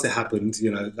once it happened,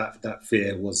 that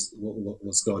fear was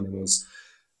gone. It was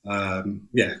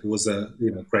it was a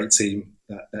great team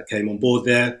that came on board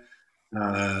there.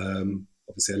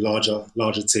 Obviously, a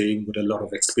larger team with a lot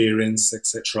of experience,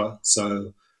 etc.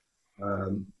 So,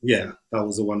 that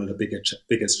was one of the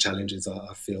biggest challenges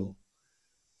I feel,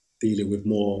 dealing with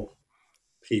more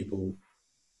people,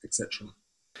 etc.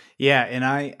 Yeah,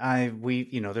 and we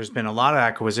there's been a lot of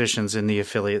acquisitions in the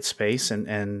affiliate space,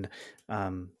 and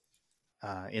in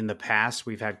the past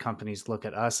we've had companies look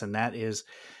at us, and that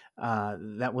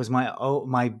was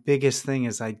my biggest thing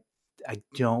is I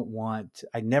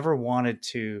never wanted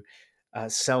to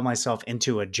sell myself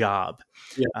into a job.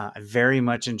 Yeah. I very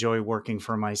much enjoy working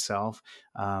for myself,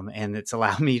 and it's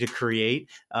allowed me to create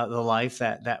the life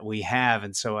that we have.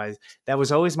 And so that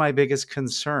was always my biggest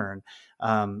concern.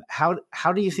 How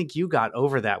do you think you got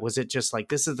over that? Was it just like,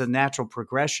 this is the natural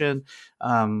progression?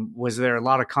 Was there a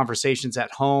lot of conversations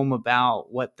at home about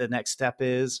what the next step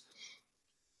is?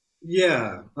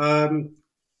 Yeah.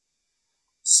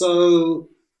 So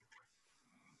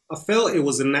I felt it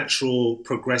was a natural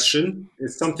progression.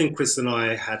 It's something Chris and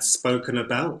I had spoken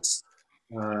about,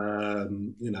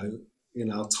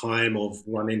 in our time of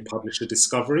running publisher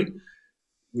discovery.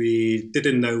 We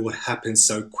didn't know what happened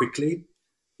so quickly,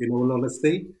 in all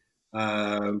honesty.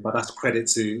 But that's credit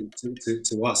to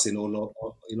us in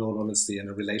all honesty, and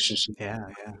a relationship Yeah,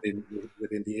 yeah.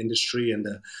 within the industry, and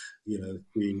the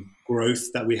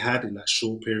growth that we had in that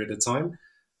short period of time.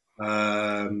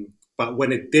 But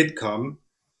when it did come,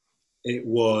 it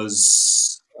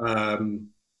was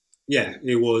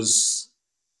it was,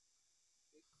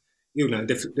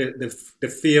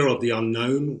 the fear of the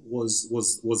unknown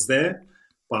was there.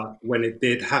 But when it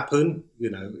did happen,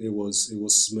 it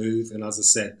was smooth. And as I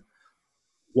said,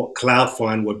 what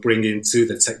Cloudfind were bringing to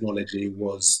the technology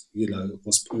was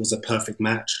a perfect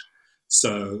match.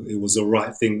 So it was the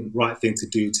right thing to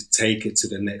do to take it to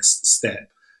the next step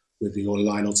with the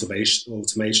online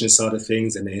automation side of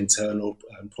things, and the internal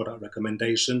product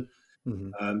recommendation,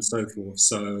 so forth.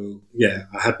 So yeah,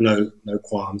 I had no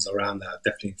qualms around that. I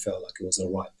definitely felt like it was the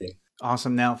right thing.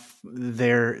 Awesome. Now,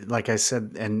 there, like I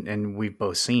said, and we've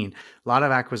both seen a lot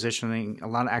of acquisition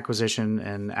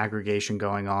and aggregation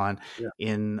going on Yeah.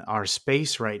 in our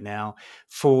space right now.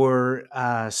 For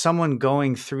someone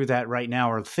going through that right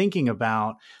now, or thinking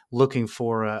about looking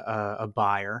for a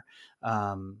buyer,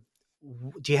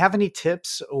 do you have any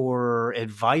tips or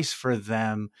advice for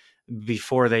them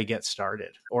before they get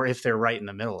started, or if they're right in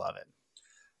the middle of it?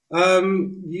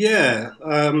 Yeah.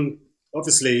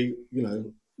 Obviously,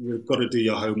 you've got to do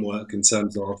your homework in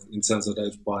terms of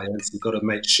those buyers. You've got to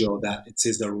make sure that it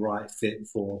is the right fit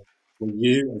for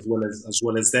you as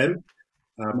well as them.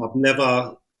 I've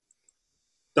never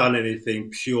done anything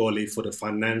purely for the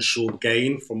financial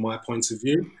gain from my point of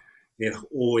view. It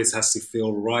always has to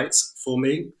feel right for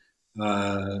me.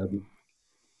 Um,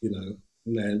 and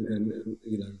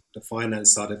the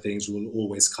finance side of things will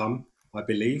always come, I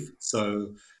believe.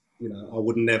 So,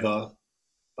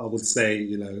 I would say,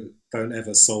 don't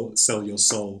ever sell your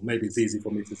soul. Maybe it's easy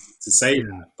for me to say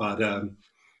that, but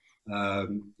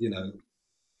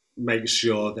make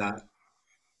sure that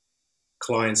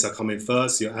clients are coming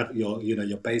first.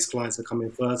 Your base clients are coming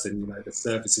first, and the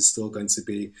service is still going to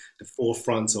be the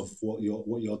forefront of what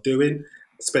you're doing,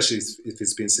 especially if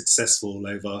it's been successful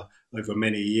over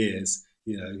many years.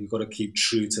 You've got to keep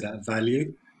true to that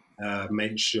value.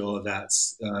 Make sure that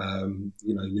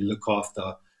you look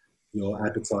after your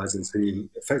advertisers who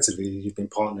effectively you've been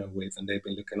partnering with, and they've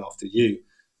been looking after you.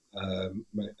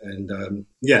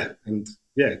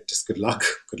 Just good luck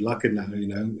in that.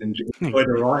 Enjoy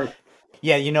the ride.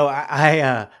 Yeah,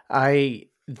 I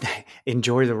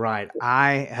enjoy the ride.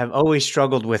 I have always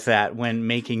struggled with that when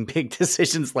making big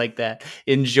decisions like that,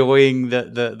 enjoying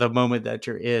the moment that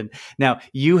you're in. Now,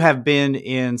 you have been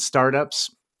in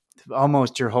startups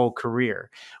almost your whole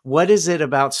career. What is it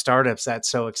about startups that's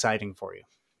so exciting for you?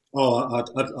 Oh, I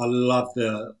love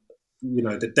the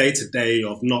day to day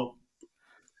of not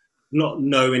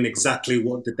knowing exactly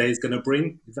what the day's going to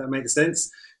bring. If that makes sense,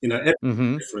 everything's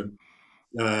Mm-hmm. different.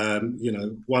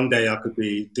 One day I could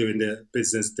be doing the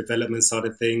business development side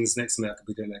of things. Next minute I could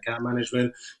be doing account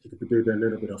management. You could be doing a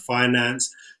little bit of finance.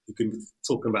 You can be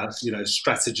talking about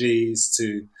strategies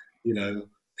to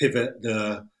pivot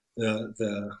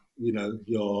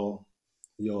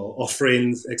your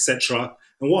offerings, etc.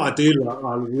 And what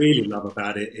I really love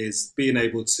about it is being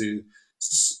able to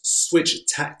switch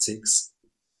tactics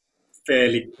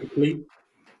fairly quickly.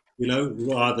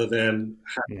 Rather than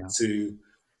having Yeah. to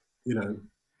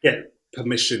get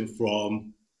permission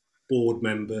from board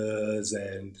members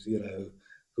and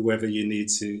whoever you need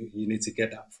to get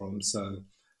that from. So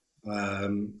I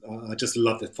just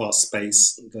love the fast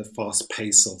pace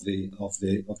of the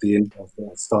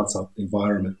startup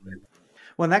environment. Really.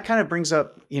 Well, that kind of brings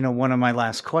up, one of my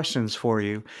last questions for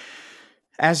you.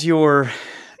 As you're,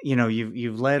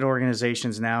 you've led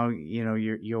organizations now,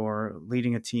 you're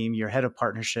leading a team, you're head of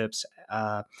partnerships.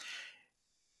 The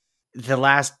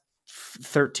last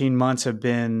 13 months have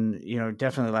been,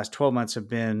 definitely the last 12 months have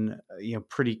been,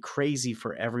 pretty crazy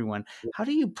for everyone. How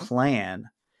do you plan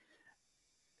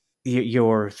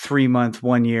your 3-month,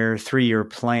 1 year, 3-year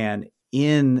plan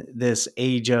in this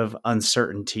age of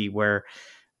uncertainty where,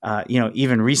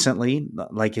 even recently,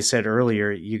 like you said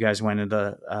earlier, you guys went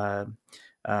into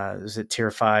is it tier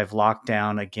 5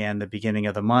 lockdown again, the beginning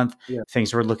of the month. Yeah.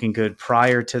 Things were looking good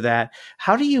prior to that.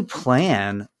 How do you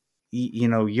plan,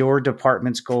 your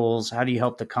department's goals? How do you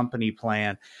help the company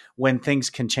plan when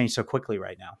things can change so quickly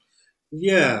right now?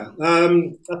 Yeah, I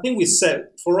think we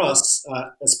set for us,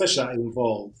 especially at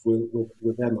Involve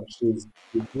with them. Actually, is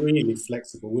really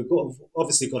flexible. We've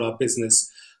obviously got our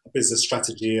business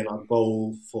strategy and our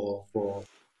goal for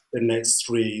the next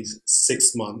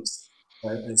 3-6 months,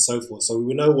 and so forth. So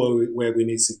we know where we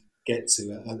need to get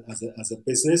to as a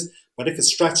business. But if a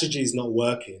strategy is not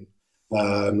working,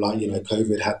 like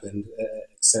COVID happened,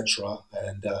 etc.,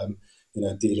 and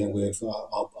dealing with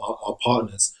our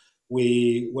partners.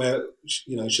 She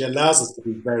allows us to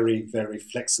be very, very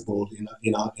flexible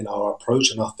in our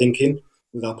approach and our thinking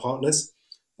with our partners,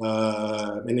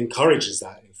 and encourages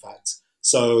that, in fact.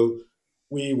 So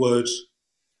we would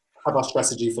have our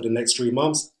strategy for the next 3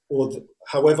 months,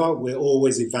 however, we're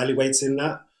always evaluating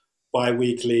that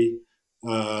bi-weekly,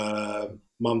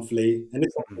 monthly, and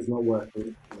if something's not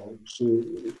working, she'll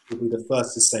be the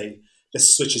first to say,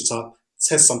 let's switch it up,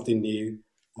 test something new,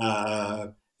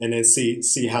 and then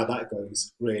see how that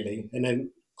goes, really. And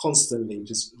then constantly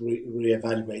just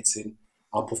reevaluating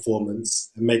our performance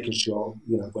and making sure,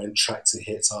 we're on track to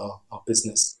hit our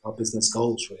business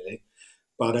goals, really.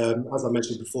 But as I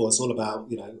mentioned before, it's all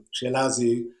about, she allows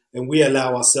you, and we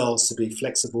allow ourselves to be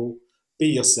flexible, be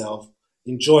yourself,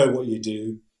 enjoy what you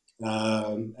do,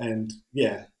 and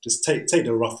yeah, just take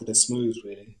the rough with the smooth,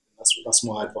 really. That's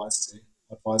my advice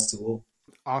to all.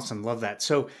 Awesome. Love that.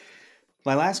 So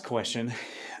my last question,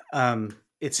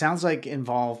 it sounds like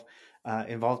Involve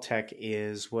Tech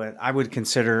is what I would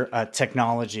consider a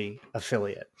technology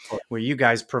affiliate, where you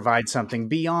guys provide something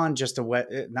beyond just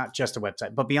not just a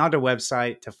website, but beyond a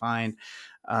website to find,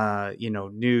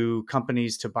 new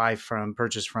companies to buy from,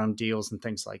 purchase from, deals and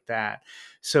things like that.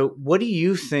 So what do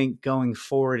you think going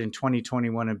forward in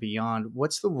 2021 and beyond?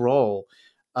 What's the role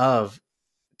of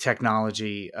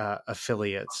technology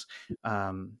affiliates,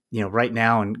 right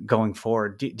now and going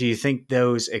forward? Do you think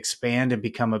those expand and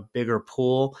become a bigger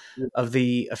pool of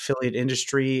the affiliate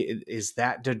industry? Is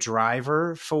that the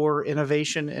driver for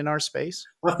innovation in our space?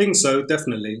 I think so,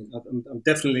 definitely. I'm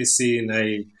definitely seeing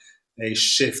a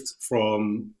shift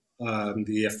from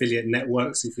the affiliate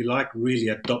networks, if you like, really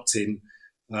adopting,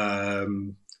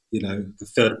 the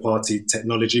third-party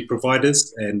technology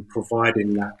providers and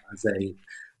providing that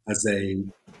as a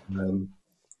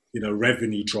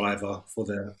revenue driver for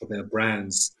their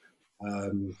brands,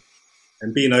 and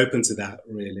being open to that,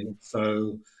 really.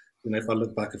 So, if I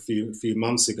look back a few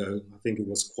months ago, I think it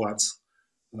was quite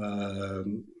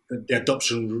the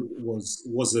adoption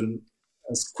wasn't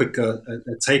as quick a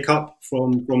take up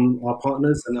from our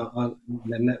partners and our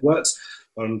networks.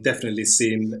 But I'm definitely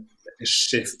seeing a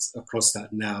shift across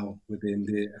that now within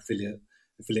the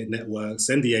affiliate networks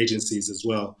and the agencies as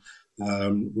well.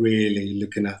 Really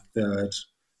looking at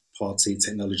third-party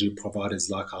technology providers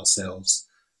like ourselves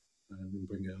and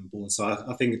bringing it on board. So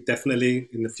I think definitely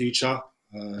in the future,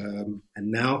 and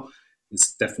now,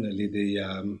 it's definitely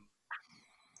the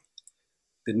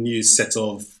new set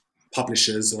of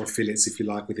publishers or affiliates, if you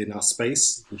like, within our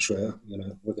space, which we're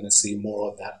going to see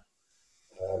more of that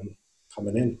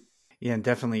coming in. Yeah, and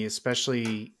definitely,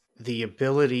 especially the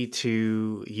ability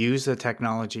to use the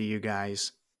technology you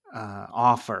guys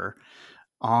offer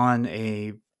on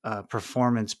a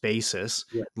performance basis,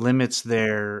 limits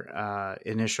their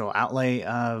initial outlay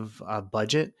of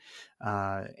budget,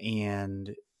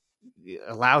 and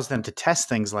allows them to test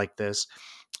things like this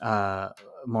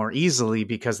more easily,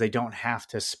 because they don't have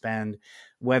to spend,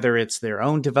 whether it's their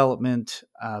own development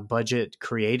budget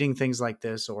creating things like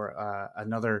this, or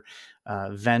another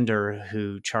vendor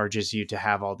who charges you to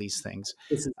have all these things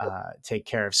take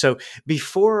care of. So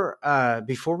before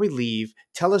we leave,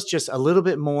 tell us just a little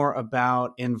bit more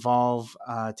about Involve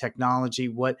Technology,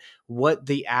 what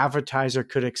the advertiser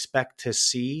could expect to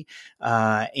see,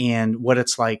 and what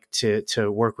it's like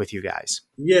to work with you guys.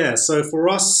 Yeah, so for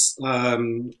us,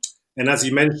 and as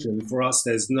you mentioned, for us,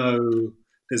 there's no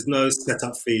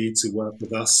setup fee to work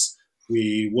with us.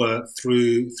 We work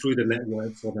through the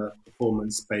networks on a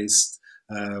performance-based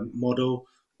model.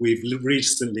 We've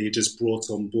recently just brought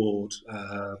on board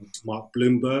Mark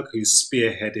Bloomberg, who's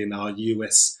spearheading our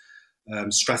US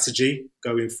strategy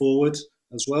going forward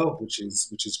as well, which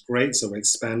is great. So we're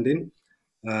expanding,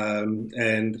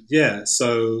 and yeah,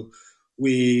 so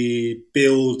we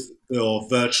build your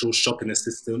virtual shopping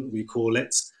assistant, we call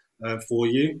it, for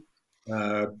you,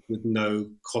 with no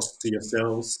cost to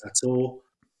yourselves at all.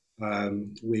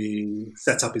 We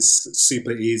setup is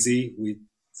super easy. We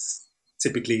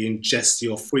typically ingest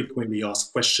your frequently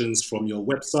asked questions from your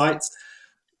website.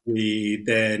 We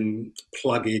then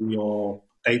plug in your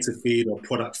data feed or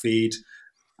product feed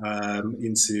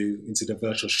into the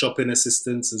virtual shopping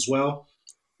assistants as well.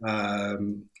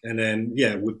 And then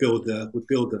we build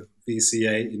the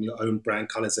VCA in your own brand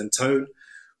colors and tone.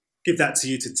 Give that to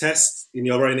you to test in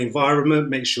your own environment.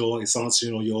 Make sure it's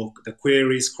answering all the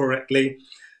queries correctly,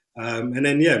 and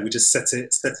then we just set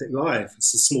it live.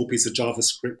 It's a small piece of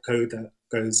JavaScript code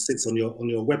that sits on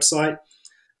your website.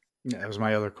 Yeah, that was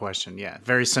my other question. Yeah,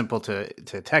 very simple to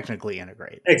technically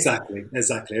integrate. Exactly,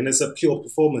 and it's a pure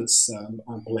performance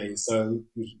play. So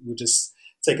we just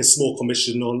take a small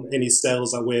commission on any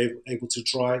sales that we're able to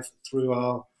drive through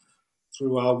our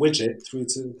widget through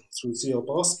to your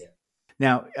basket.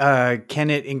 Now, can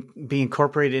it be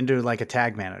incorporated into like a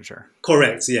tag manager?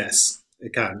 Correct. Yes,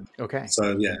 it can. Okay.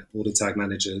 So yeah, all the tag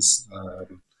managers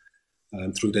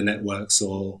through the networks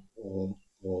or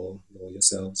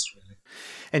yourselves, really.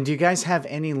 And do you guys have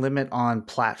any limit on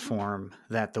platform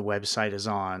that the website is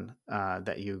on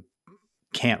that you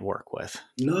can't work with?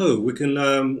 No, we can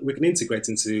integrate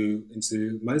into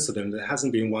most of them. There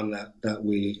hasn't been one that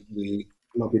we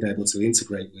not been able to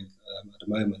integrate with at the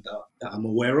moment that I'm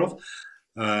aware of.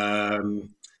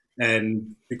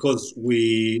 And because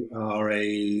we are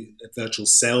a virtual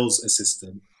sales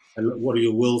assistant, and what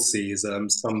you will see is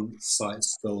some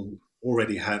sites will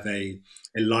already have a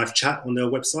live chat on their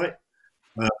website,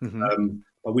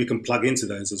 but we can plug into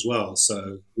those as well.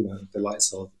 So, the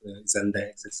likes of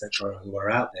Zendesk, etc., who are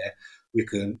out there, we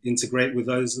can integrate with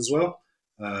those as well,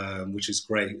 which is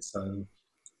great. So,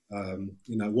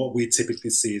 what we typically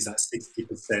see is that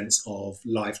 60% of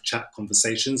live chat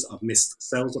conversations are missed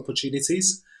sales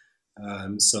opportunities.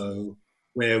 So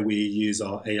where we use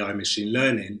our AI machine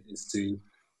learning is to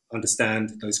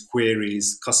understand those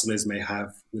queries customers may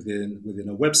have within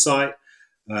a website,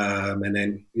 and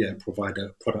then provide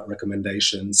product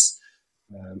recommendations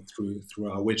through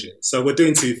our widget. So we're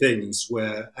doing two things.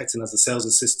 We're acting as a sales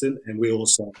assistant, and we're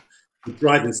also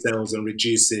driving sales and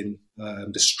reducing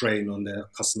the strain on their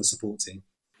customer support team.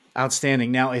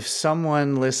 Outstanding. Now, if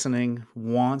someone listening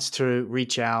wants to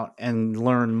reach out and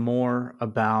learn more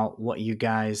about what you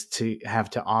guys have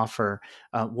to offer,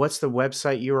 what's the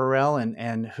website URL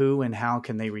and who and how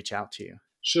can they reach out to you?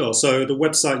 Sure. So the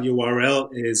website URL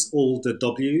is all the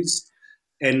W's,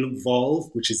 Envolve,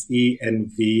 which is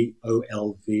ENVOLVE,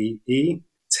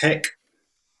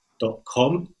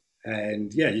 tech.com.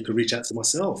 And you can reach out to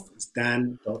myself. It's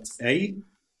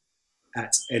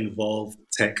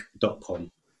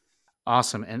dan.a@envolvetech.com.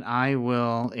 Awesome. And I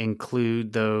will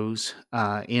include those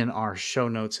in our show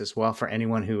notes as well for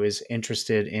anyone who is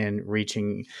interested in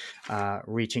reaching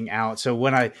out. So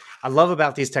what I love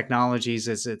about these technologies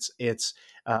is it's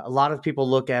a lot of people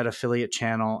look at affiliate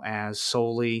channel as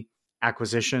solely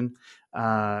acquisition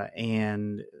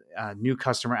and new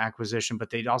customer acquisition,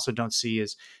 but they also don't see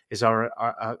is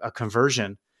a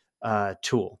conversion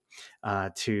tool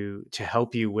to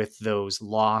help you with those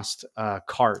lost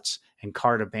carts and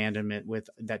cart abandonment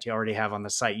that you already have on the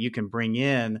site. You can bring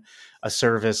in a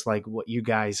service like what you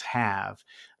guys have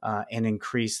and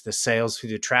increase the sales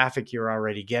through the traffic you're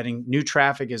already getting. New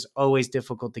traffic is always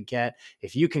difficult to get.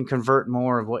 If you can convert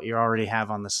more of what you already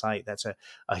have on the site, that's a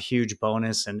huge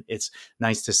bonus. And it's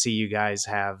nice to see you guys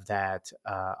have that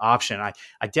option. I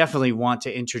definitely want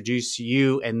to introduce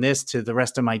you and this to the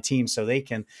rest of my team so they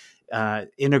can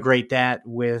integrate that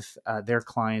with their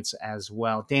clients as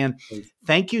well. Dan,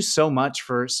 thank you so much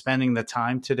for spending the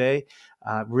time today.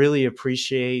 Really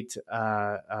appreciate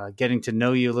getting to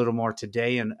know you a little more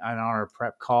today and on our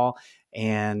prep call,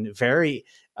 and very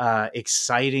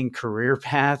exciting career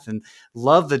path, and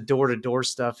love the door-to-door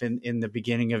stuff in the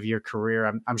beginning of your career.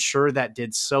 I'm sure that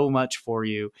did so much for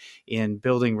you in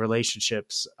building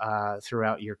relationships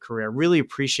throughout your career. Really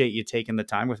appreciate you taking the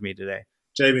time with me today.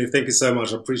 Jamie, thank you so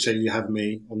much. I appreciate you having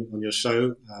me on your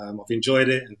show. I've enjoyed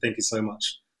it, and thank you so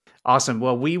much. Awesome.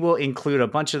 Well, we will include a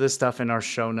bunch of this stuff in our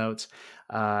show notes,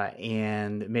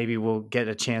 and maybe we'll get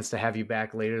a chance to have you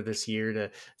back later this year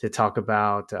to talk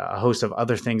about a host of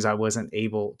other things I wasn't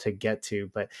able to get to.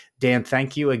 But Dan,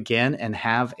 thank you again, and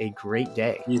have a great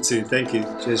day. You too. Thank you.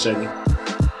 Cheers, Jamie.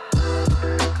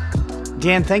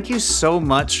 Dan, thank you so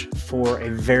much for a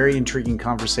very intriguing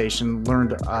conversation.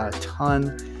 Learned a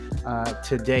ton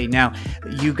today. Now,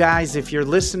 you guys, if you're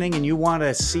listening and you want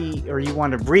to see or you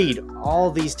want to read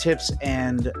all these tips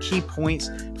and key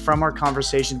points from our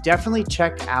conversation, definitely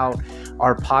check out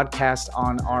our podcast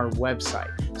on our website.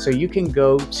 So you can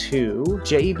go to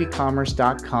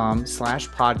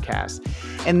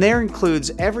jebcommerce.com/podcast. And there includes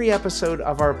every episode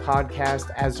of our podcast,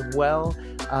 as well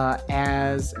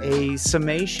as a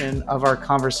summation of our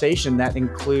conversation that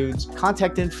includes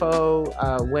contact info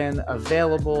when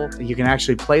available. You can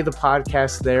actually play the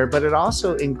podcast there, but it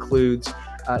also includes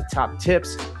top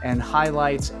tips and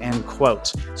highlights and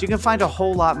quotes. So you can find a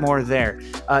whole lot more there.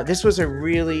 This was a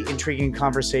really intriguing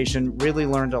conversation, really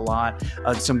learned a lot,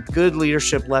 some good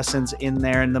leadership lessons in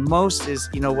there. And the most is,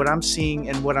 what I'm seeing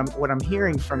and what I'm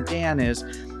hearing from Dan is,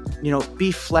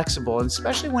 be flexible, and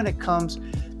especially when it comes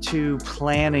to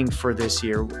planning for this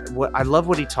year. I love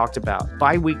what he talked about,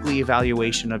 bi-weekly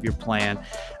evaluation of your plan,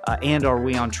 and are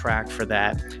we on track for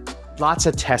that? Lots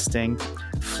of testing,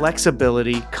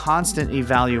 flexibility, constant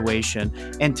evaluation,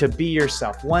 and to be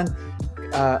yourself. One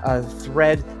a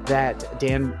thread that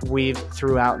Dan weaved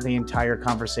throughout the entire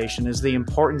conversation is the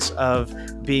importance of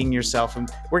being yourself. And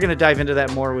we're going to dive into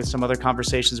that more with some other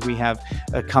conversations we have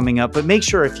coming up. But make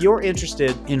sure, if you're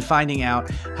interested in finding out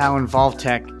how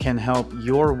InvolveTech can help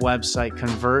your website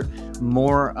convert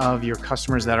more of your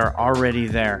customers that are already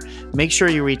there, make sure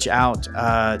you reach out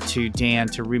to Dan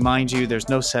to remind you there's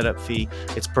no setup fee.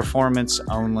 It's performance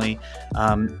only.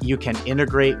 You can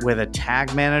integrate with a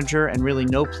tag manager, and really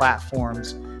no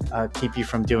platforms keep you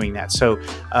from doing that. So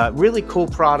really cool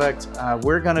product.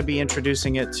 We're going to be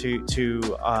introducing it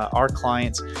to our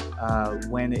clients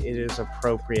when it is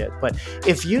appropriate. But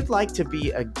if you'd like to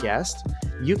be a guest,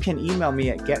 you can email me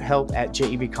at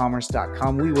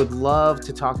gethelp@jebcommerce.com. We would love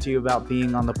to talk to you about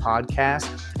being on the podcast.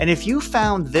 And if you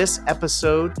found this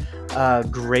episode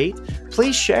great,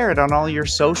 please share it on all your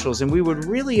socials. And we would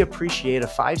really appreciate a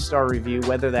 5-star review,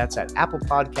 whether that's at Apple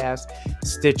Podcasts,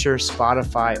 Stitcher,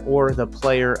 Spotify, or the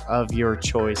player of your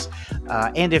choice.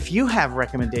 And if you have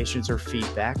recommendations or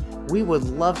feedback, we would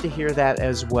love to hear that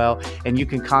as well. And you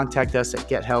can contact us at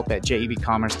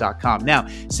gethelp@jebcommerce.com. Now,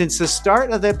 since the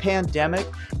start of the pandemic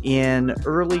in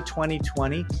early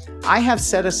 2020, I have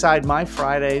set aside my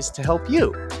Fridays to help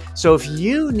you. So if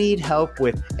you need help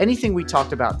with anything we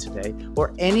talked about today,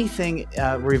 or anything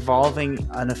revolving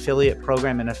an affiliate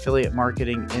program and affiliate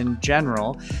marketing in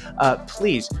general,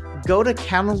 please go to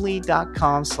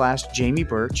Calendly.com/Jamie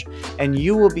Birch, and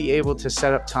you will be able to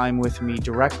set up time with me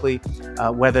directly,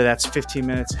 whether that's 15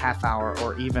 minutes, half hour,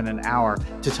 or even an hour,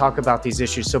 to talk about these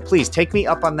issues. So please take me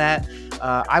up on that.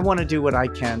 I want to do what I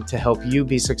can to help you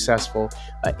be successful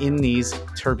in these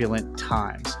turbulent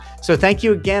times. So thank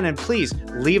you again, and please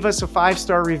leave us a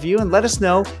 5-star review and let us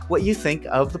know what you think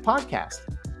of the podcast.